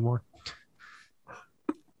thing anymore.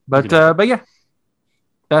 But yeah,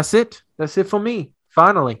 that's it. That's it for me.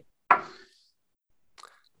 Finally.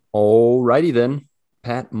 All righty then.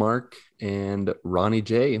 Pat, Mark, and Ronnie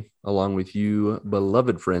J, along with you,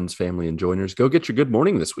 beloved friends, family, and joiners, go get your good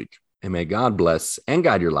morning this week. And may God bless and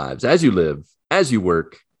guide your lives as you live, as you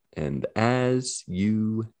work, and as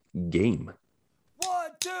you game.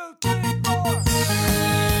 1, 2, 3, 4.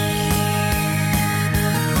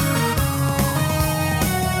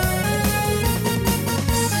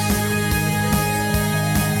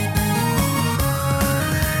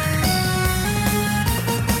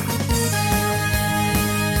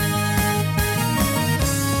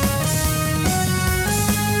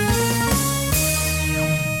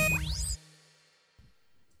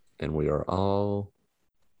 And we are all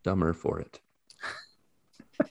dumber for it.